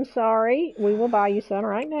 Okay, I'm sorry. We will buy you some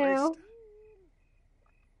right now.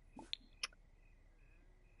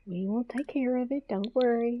 We will take care of it. Don't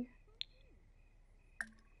worry.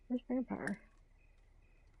 Where's Vampire?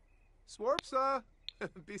 Swarpsa,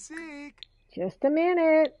 Beseek. Just a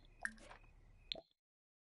minute.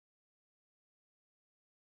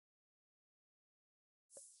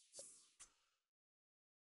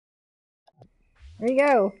 There you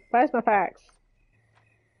go. Plasma packs.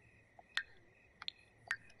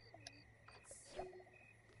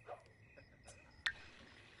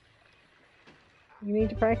 You need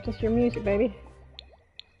to practice your music, baby.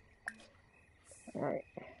 Alright.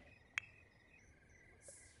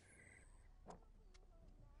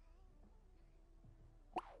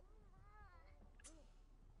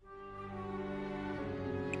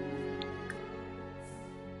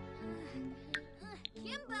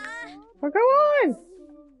 Well, go on!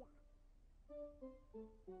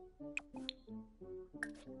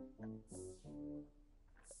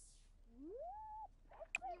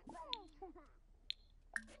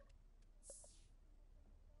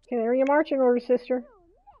 Okay, there are your marching orders, sister.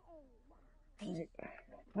 Right.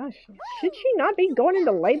 Gosh, should she not be going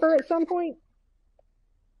into labor at some point?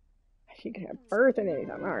 She could have birth at any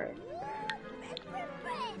time. Alright.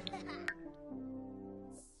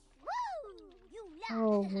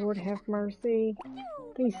 Oh, Lord have mercy.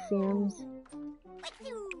 These Sims.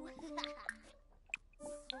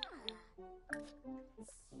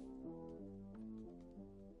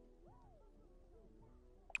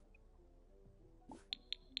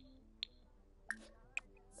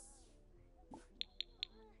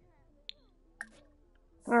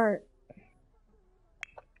 Alright.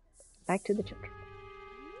 Back to the children.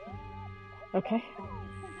 Okay.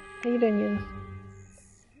 How you doing, Eunice?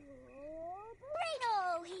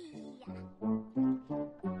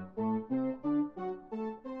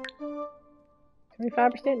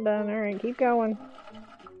 25% done. All right, keep going.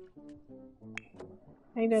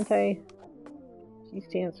 How you doing, Tay? She's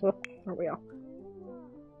tense. Well, aren't we all?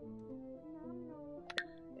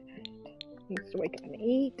 Needs to wake up and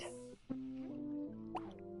eat.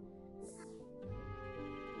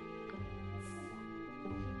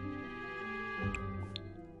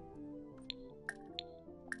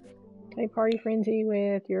 Okay, party frenzy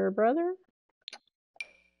with your brother.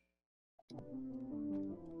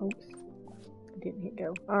 Oops, didn't hit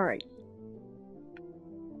go. All right.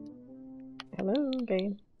 Hello,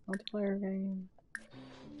 game. Multiplayer game.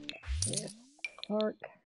 Yes. Clark.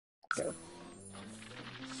 Go.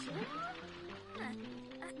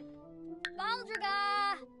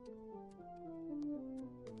 Baldriga!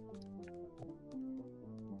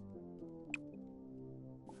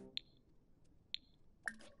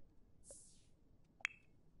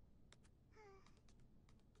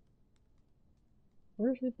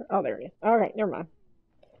 Where's the... Oh, there it is. All right, never mind.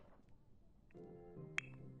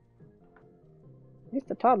 At least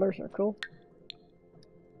the toddlers are cool.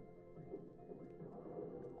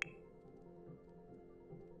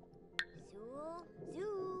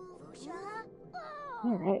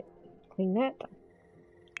 All right, clean that.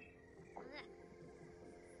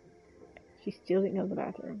 She still didn't go to the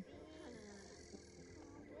bathroom.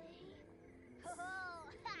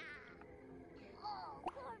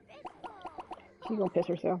 She's gonna piss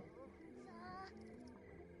herself.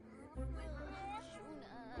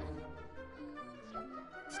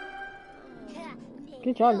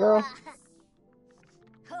 Good job, girl.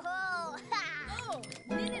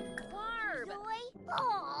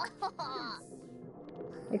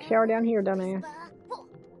 Take a shower down here, dumbass.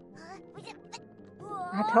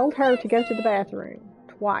 I told her to go to the bathroom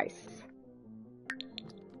twice.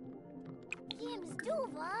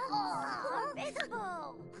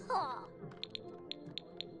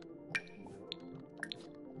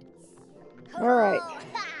 Alright.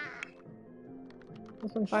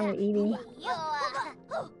 This one's finally eating.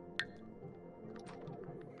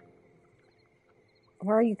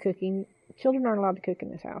 Why are you cooking? Children aren't allowed to cook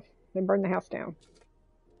in this house. They burn the house down.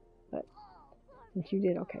 But since you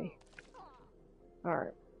did, okay.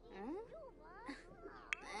 Alright.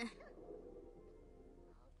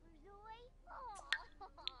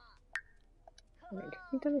 Alright,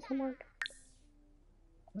 have you done this homework?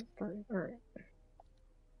 Let's start. Alright.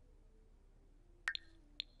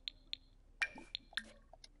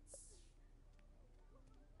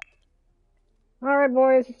 Alright,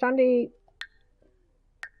 boys, it's time to eat.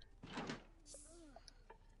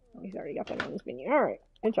 Oh, he's already got that on his menu. Alright,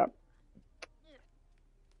 good job.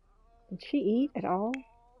 Did she eat at all?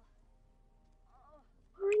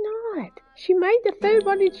 Why not? She made the food.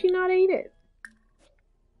 Why did she not eat it?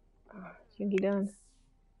 Oh, Shingy done.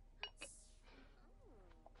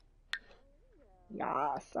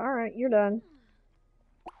 Yes. Alright, you're done.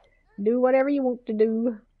 Do whatever you want to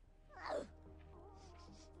do.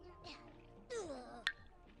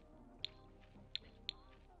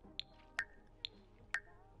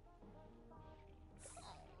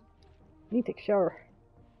 You take a shower.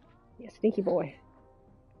 Yeah, sneaky boy.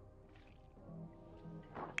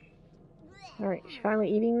 Alright, she's finally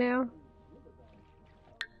eating now.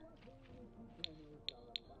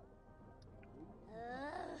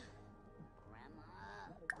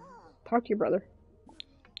 Talk to your brother.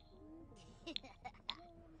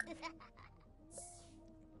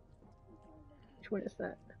 Which one is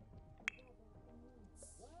that?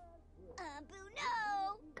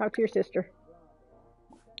 Talk to your sister.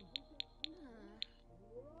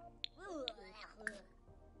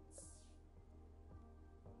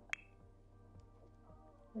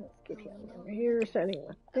 Let's get him over here, setting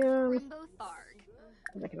with them.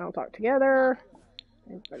 They can all talk together.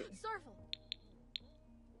 Everybody.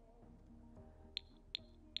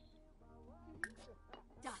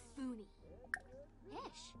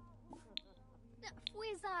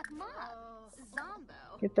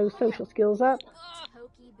 Get those social skills up.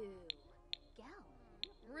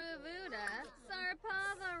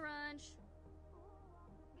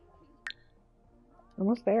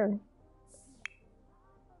 Almost there.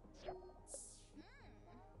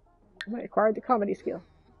 I might acquire the comedy skill.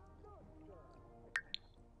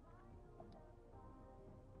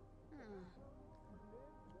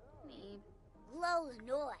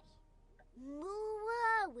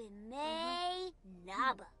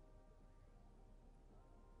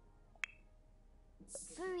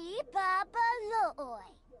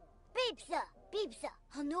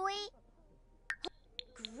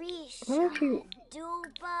 Why don't you?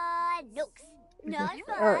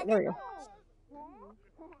 Alright, there we go.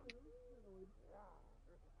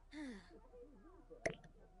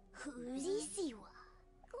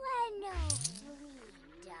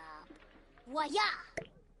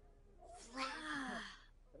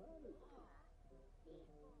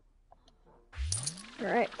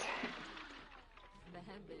 Alright.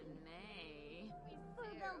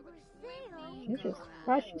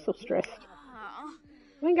 Why is she so stressed?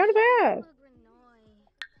 I mean, go to bed.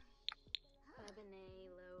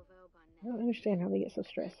 I don't understand how they get so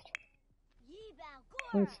stressed.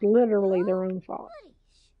 It's literally their own fault.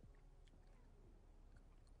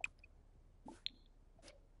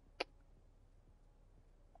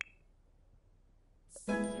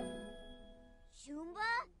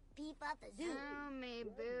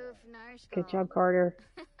 Good job, Carter.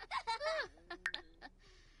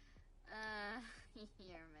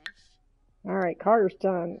 Alright, Carter's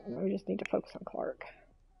done. We just need to focus on Clark.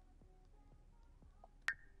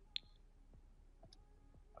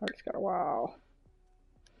 Clark's got a while.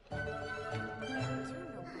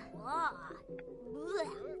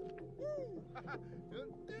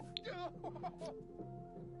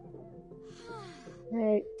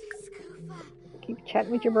 Alright. Keep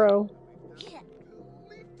chatting with your bro.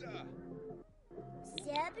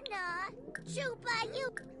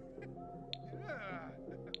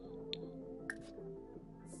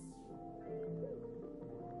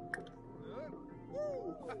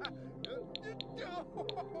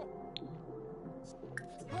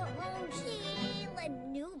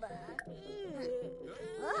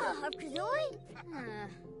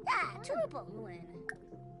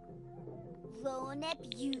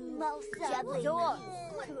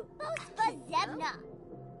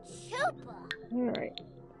 Alright.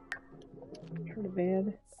 Her to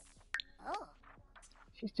bed.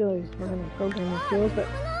 She still is learning programming skills, but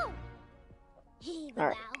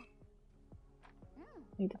alright.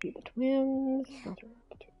 Need to feed the twins.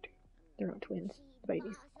 They're not twins,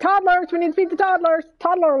 babies. Toddlers! We need to feed the toddlers!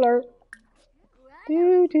 Toddler alert!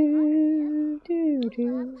 Do do do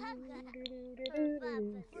do.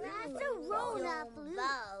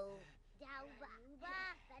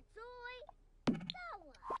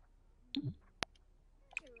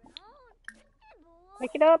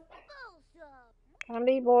 Wake it up. Time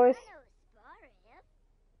to eat, boys.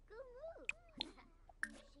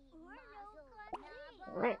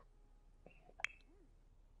 Alright.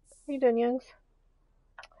 What are you doing, Youngs?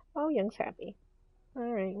 Oh, Young's happy.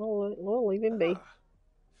 Alright, we'll leave him be.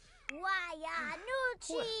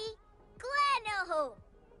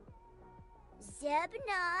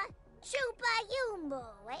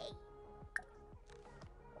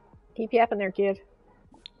 Keep yapping there, kid.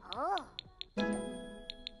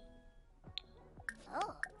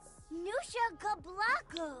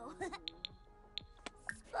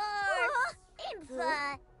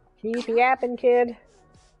 Keep yapping, kid.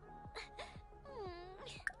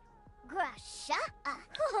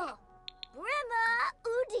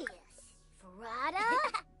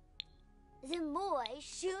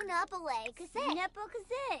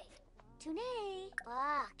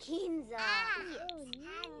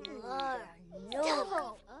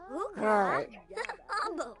 Alright.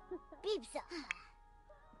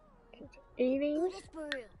 Eating.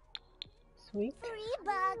 Sweet.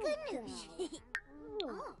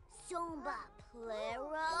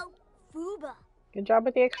 Good job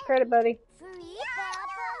with the extra credit, buddy.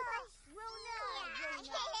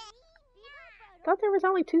 Thought there was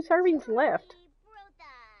only 2 servings left.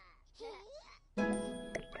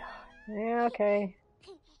 Yeah, okay.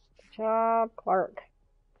 Good job, Clark.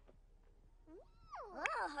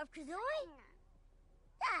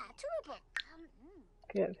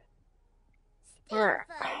 Good. Alright.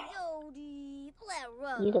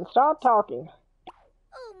 You can stop talking.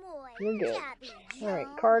 You're good. Alright,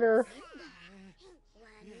 Carter.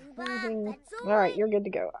 Alright, you're good to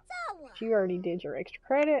go. You already did your extra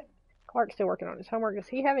credit. Clark's still working on his homework. Does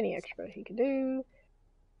he have any extra he could do?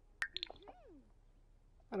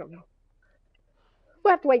 I don't know.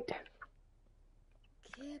 We'll have to wait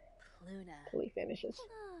till he finishes.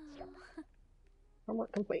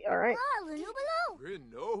 Homework complete. Alright.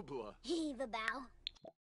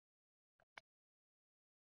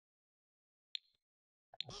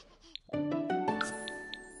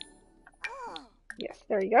 Yes,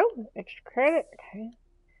 there you go. Extra credit. Okay.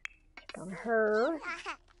 Check on her.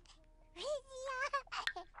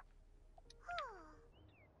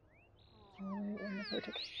 Alright, I'm gonna go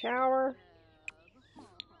take a shower.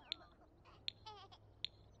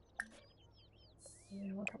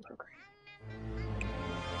 Yeah, work on program.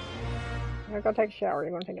 I'm gonna go take a shower.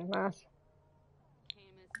 You're gonna take a nice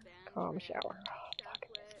Calm shower. Oh,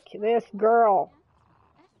 fuck this girl.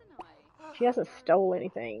 She hasn't stole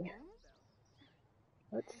anything.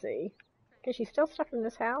 Let's see. Can she steal stuff from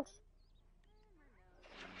this house?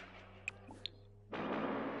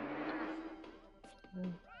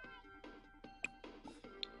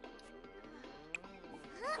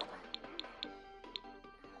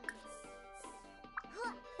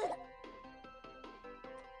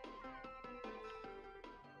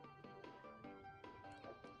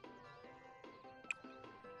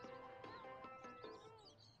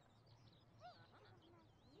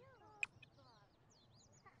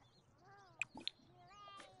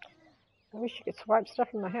 I wish you could swipe stuff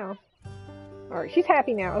from the house. Alright, she's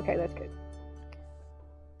happy now. Okay, that's good.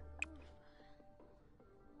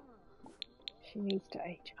 She needs to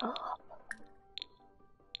age up.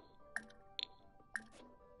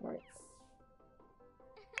 Alright.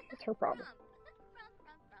 What's her problem?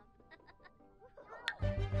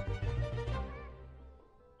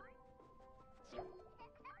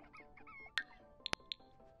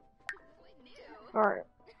 Alright.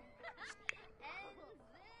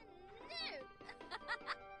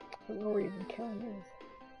 I don't know where even killing is.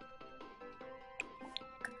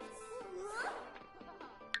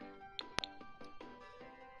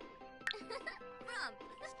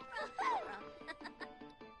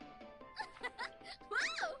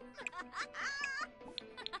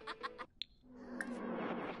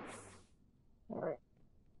 Alright.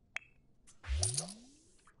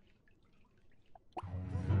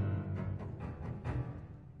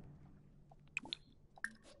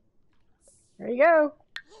 There you go.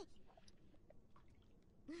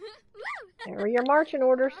 There are your marching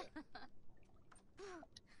orders.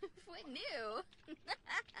 What new?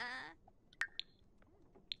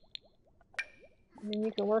 And then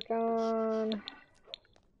you can work on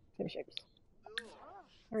same shapes.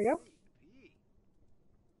 There we go.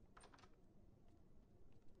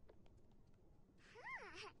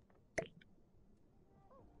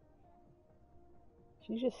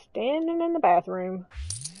 She's just standing in the bathroom.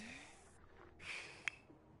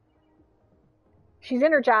 She's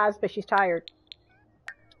energized, but she's tired.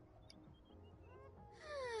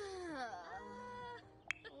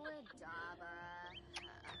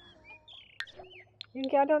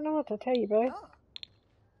 I don't know what to tell you, babe.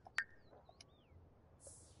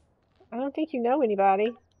 I don't think you know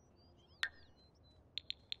anybody.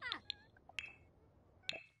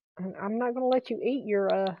 And I'm not going to let you eat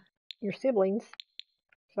your siblings.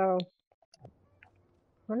 So,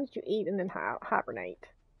 why don't you eat and then hibernate?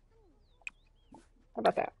 How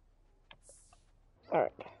about that?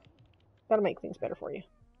 Alright. That'll make things better for you.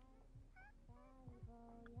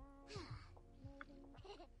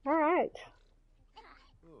 Alright.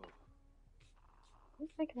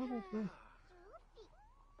 Let's make another one.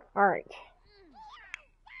 Alright.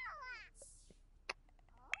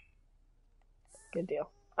 Good deal.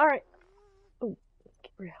 Alright.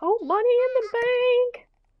 Oh, money in the bank!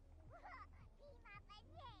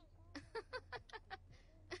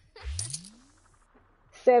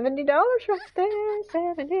 $70 right there.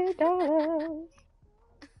 $70.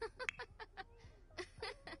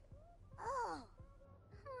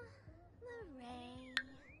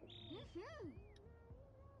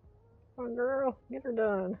 Come on, girl. Get her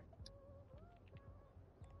done.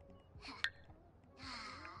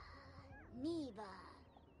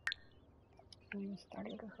 I'm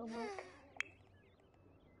starting her homework.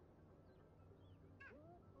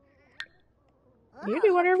 You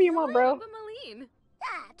do whatever you want, bro.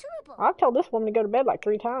 I've told this woman to go to bed like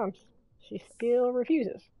 3 times. She still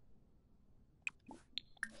refuses.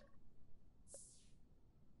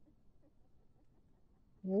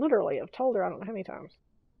 Literally, I've told her I don't know how many times.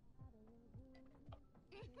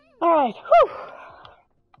 Alright, whew!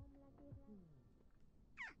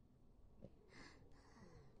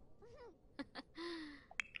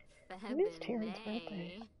 When is Taryn's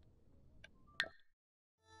birthday?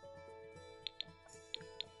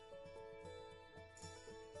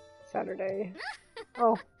 Saturday.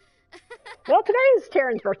 Oh. Well, today is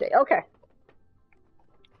Taryn's birthday. Okay.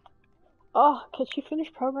 Oh, can she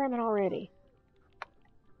finish programming already?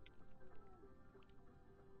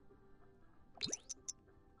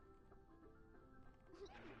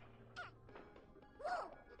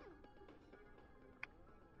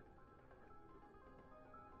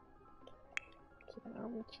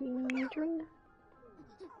 Children.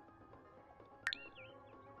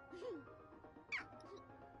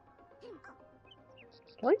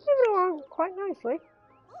 Well, he's moving along quite nicely.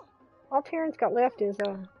 All Terrence got left is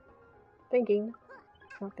thinking.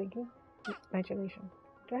 Not thinking. Imagination.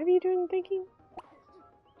 Do I have you doing thinking?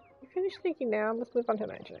 You finished thinking now. Let's move on to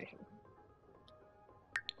imagination.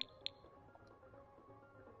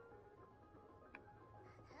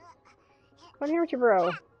 Come here with your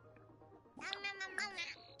bro.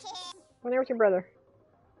 Come here with your brother.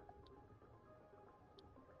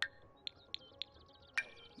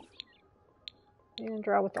 And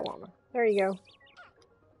draw with the llama. There you go.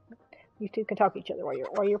 You two can talk to each other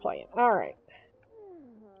while you're playing. All right.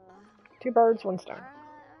 2 birds, 1 stone.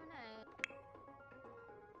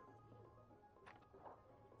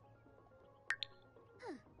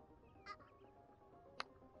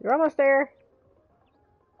 You're almost there.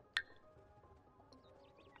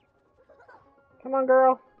 Come on,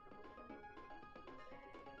 girl.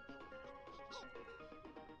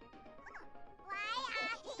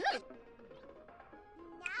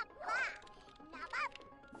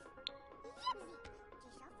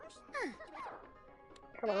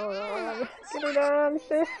 Come on. Get her done,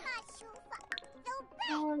 sis.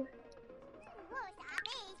 Come on.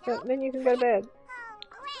 So, then you can go to bed.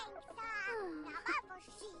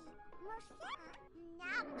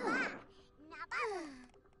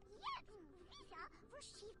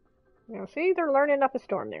 Now, see, they're learning up a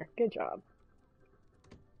storm there. Good job.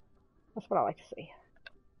 That's what I like to see.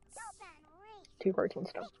 2 birds, 1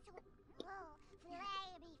 stone.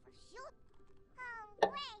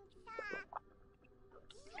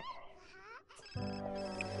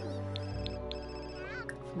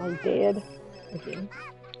 Am I dead? Again.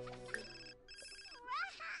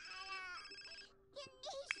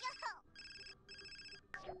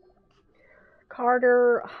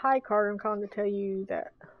 Carter, hi Carter, I'm calling to tell you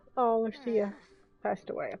that, oh, Lucia passed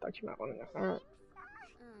away. I thought you might want to know. Alright.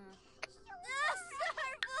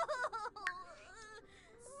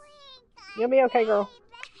 You'll be okay, girl.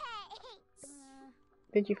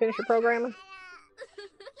 Did you finish your programming?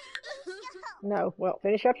 No. Well,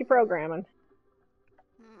 finish up your programming.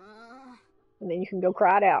 And then you can go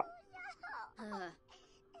cry it out.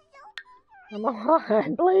 Come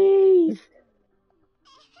on, please.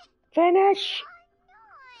 Finish.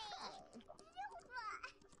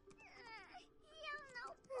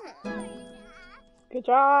 Good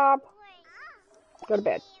job. Go to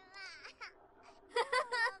bed.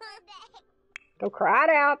 Go cry it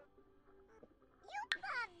out.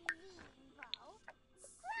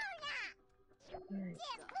 Right.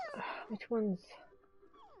 Which one's...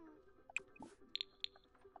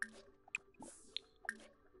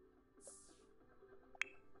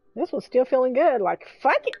 This one's still feeling good. Like,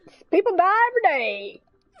 fuck it. People die every day.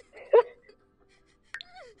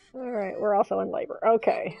 Alright, we're also in labor.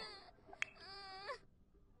 Okay.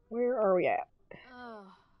 Where are we at?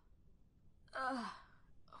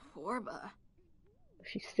 Horba.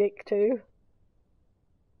 She's sick too.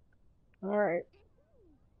 Alright.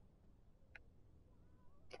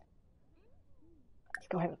 Let's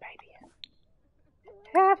go have a baby.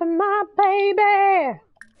 Having my baby.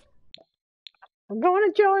 I'm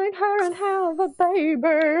gonna join her and have a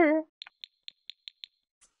baby.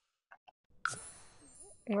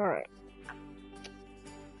 Alright.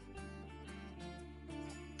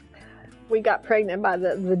 We got pregnant by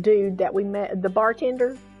the dude that we met, the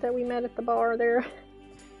bartender that we met at the bar there.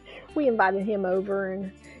 We invited him over,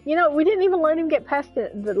 and, you know, we didn't even let him get past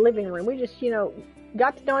the living room. We just, you know,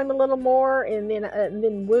 got to know him a little more, and then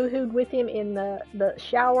woohooed with him in the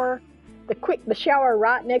shower, the shower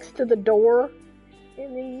right next to the door,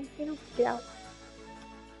 and then, you know, get out.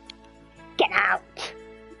 Get out!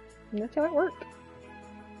 And that's how it worked.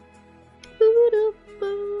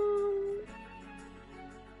 Boo-doo-boo.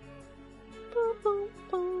 Boom, boom,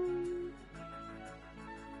 boom.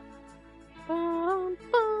 Bum,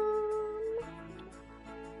 bum.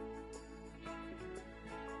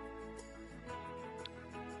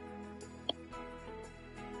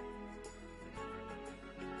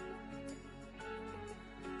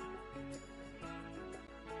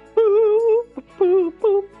 Boop, boop,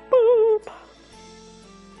 boop, boop.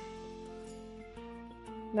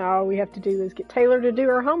 Now all we have to do is get Taylor to do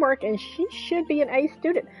her homework, and she should be an A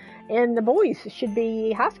student. And the boys should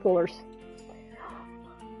be high schoolers.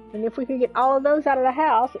 And if we could get all of those out of the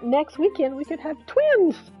house, next weekend we could have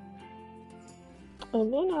twins.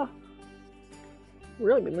 And then,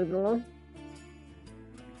 really be moving along.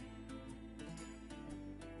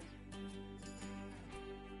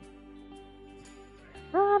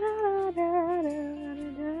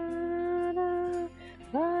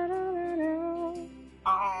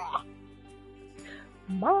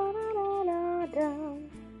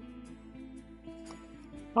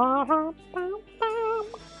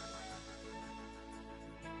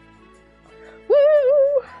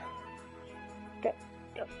 Woo! Got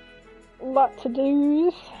a lot to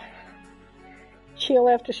do. Chill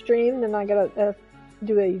after stream, then I gotta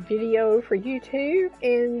do a video for YouTube,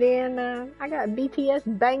 and then I got BTS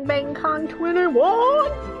Bang Bang Con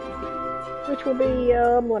 21. which will be,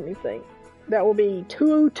 let me think. That will be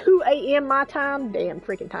 2 a.m. my time. Damn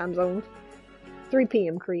freaking time zones. 3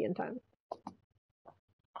 p.m. Korean time.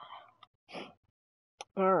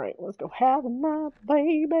 Alright, let's go have my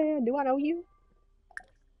baby. Do I know you?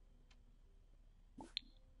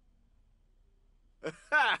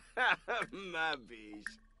 My bees.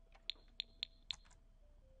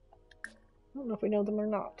 I don't know if we know them or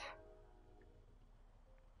not.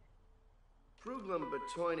 Pruglam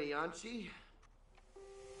Batoini Yanchi.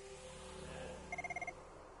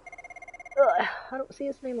 Ugh, I don't see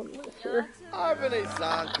his name on the list here. Arvane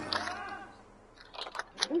Santi.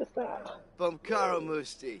 What is that? Bumkaro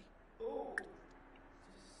Musti.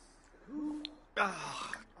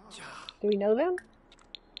 Do we know them?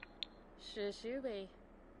 Shishubi.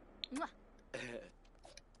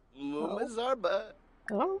 Mumazarba.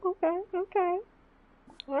 Oh, okay.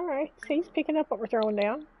 Alright, so he's picking up what we're throwing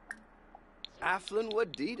down. Aflin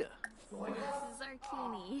Wadida.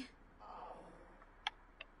 Zarkini.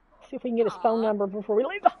 See if we can get his phone number before we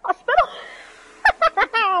leave the hospital.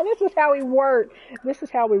 This is how we work. This is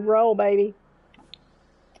how we roll, baby.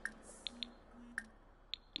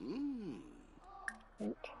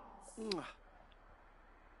 Right.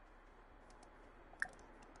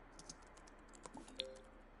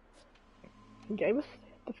 He gave us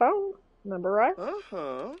the phone number, right?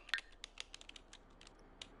 Uh-huh.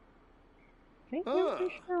 Ain't for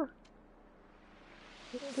sure.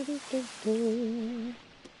 You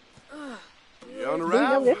on the Do we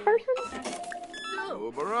know route? this person?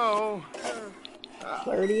 Ubero.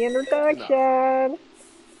 Flirty introduction.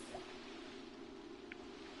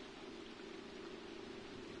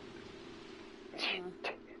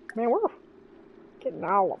 Man, we're getting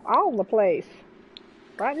all in the place.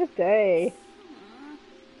 Right this day.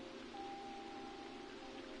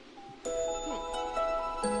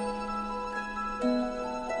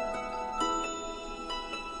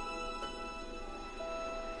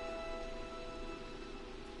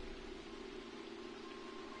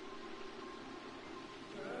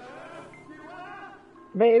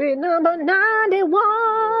 Baby number 91.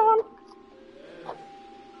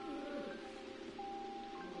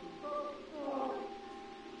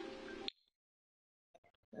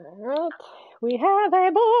 Alright, we have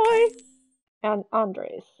a boy and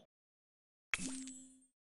Andres.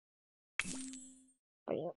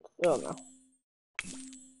 Oh no.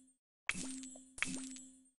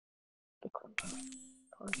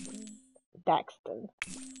 Carson, Daxton,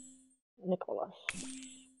 Nicholas,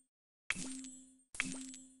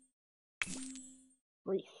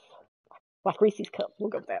 Reese. Like Reese's Cups. We'll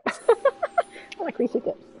go with that. I like Reese's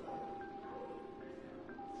Cups.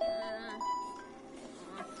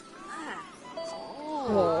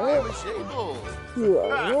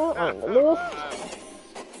 Yeah, on the list.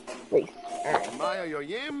 Reese. Alright. Maya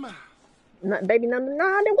Yoyim. Baby number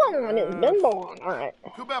 91 has been born. Alright.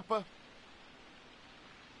 Kubepa.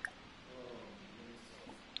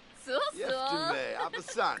 Yeftime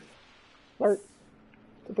Abasani. Flirt.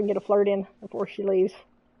 See if we can get a flirt in before she leaves.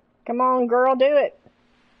 Come on, girl, do it.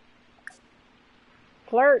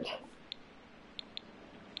 Flirt.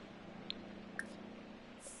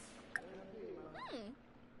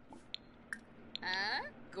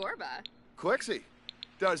 Gorba. Quexi.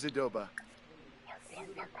 Darzadoba.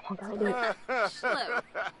 Come on, girl, do it. Slow.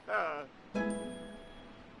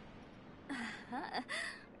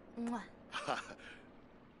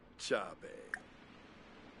 Chabe.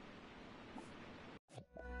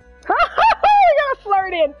 You got a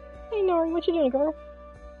flirt in. Hey, Nori, what you doing, girl?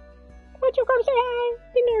 Why don't you come say hi?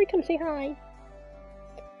 Hey, Nori, come say hi.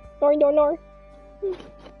 Nori.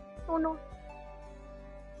 Oh, no.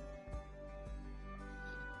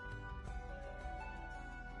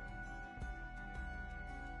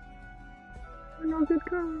 Oh, no, good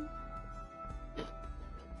girl.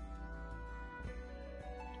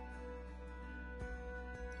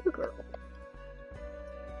 Good girl.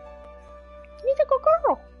 He's a good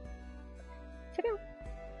girl. Sit down.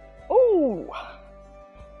 Ooh.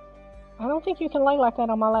 I don't think you can lay like that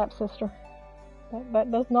on my lap, sister. That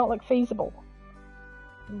does not look feasible.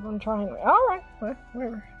 I'm gonna try anyway. Alright. Well,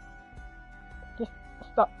 whatever. Just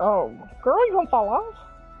stop. Oh, girl, you gonna fall off?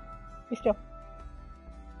 Be still.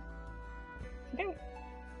 Sit down.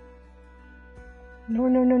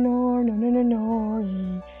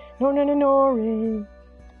 Nori.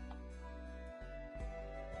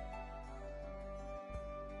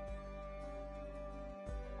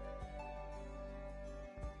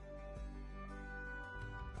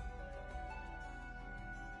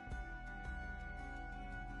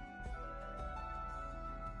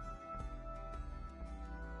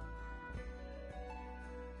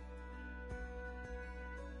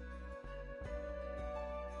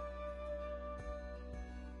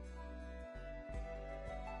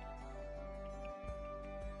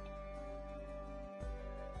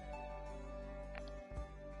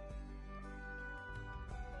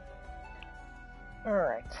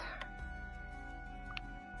 Alright.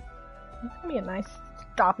 It's going to be a nice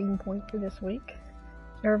stopping point for this week.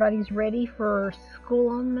 Everybody's ready for school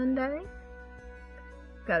on Monday.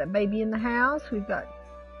 Got a baby in the house. We've got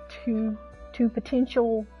two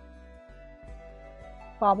potential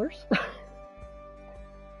fathers.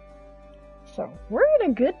 So we're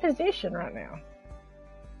in a good position right now.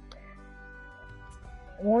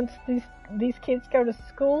 Once these kids go to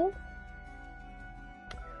school,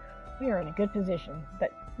 we are in a good position.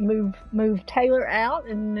 But move Taylor out,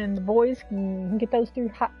 and then the boys can get them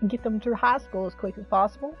through high school as quick as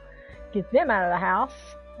possible. Get them out of the house,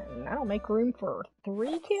 and that'll make room for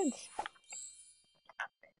 3 kids.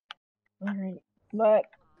 All right, but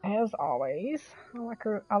as always,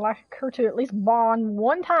 I like her to at least bond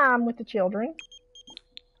one time with the children.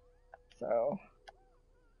 So.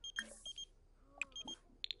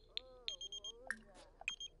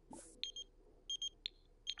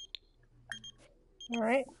 All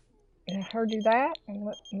right, let her do that, and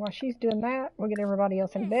while she's doing that, we'll get everybody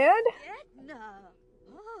else in bed.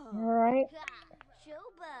 All right.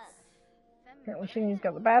 Apparently she needs to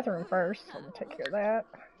go to the bathroom first, so we'll take care of that.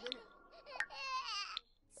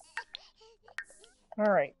 All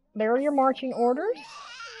right, there are your marching orders.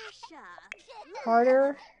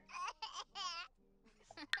 Carter.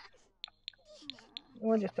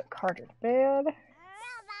 We'll just put Carter to bed.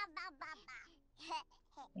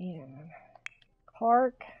 And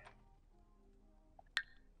Clark.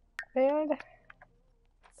 Bed.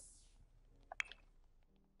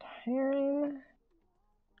 Taryn.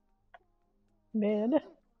 Bed.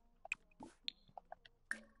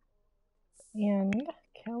 And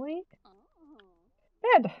Kelly.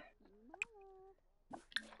 Bed.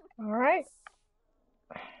 All right.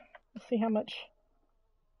 Let's see how much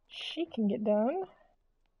she can get done.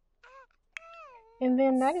 And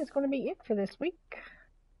then that is going to be it for this week.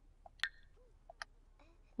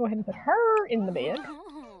 Go ahead and put her in the bed.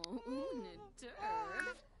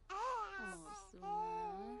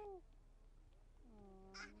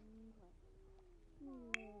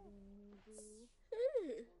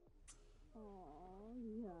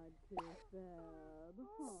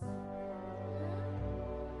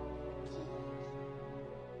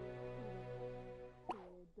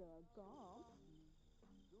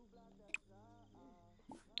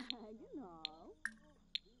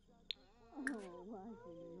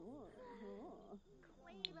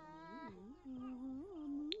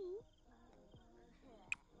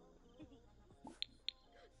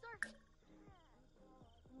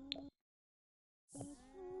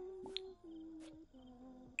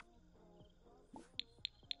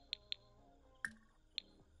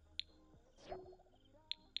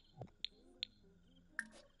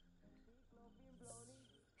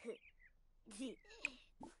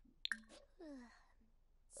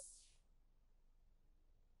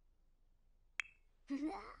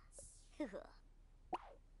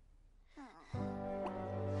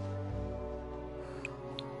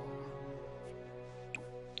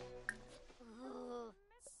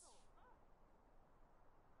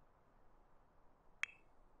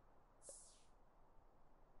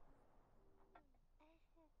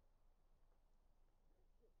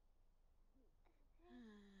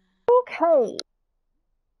 Okay.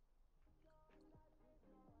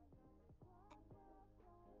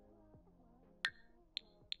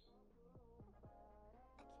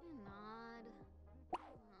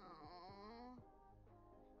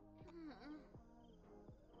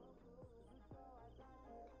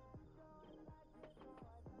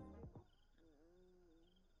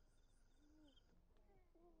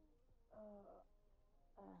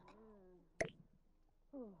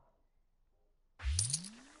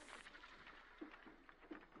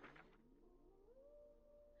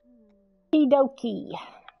 Okie dokie.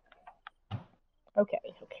 Okay.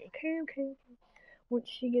 Once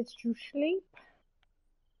she gets to sleep.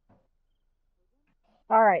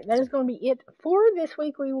 Alright, that is going to be it for this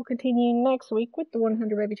week. We will continue next week with the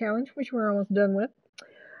 100 Baby Challenge, which we're almost done with.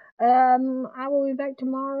 I will be back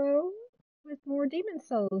tomorrow with more Demon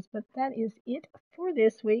Souls, but that is it for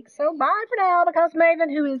this week. So bye for now, because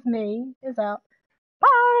Maven, who is me, is out.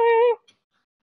 Bye!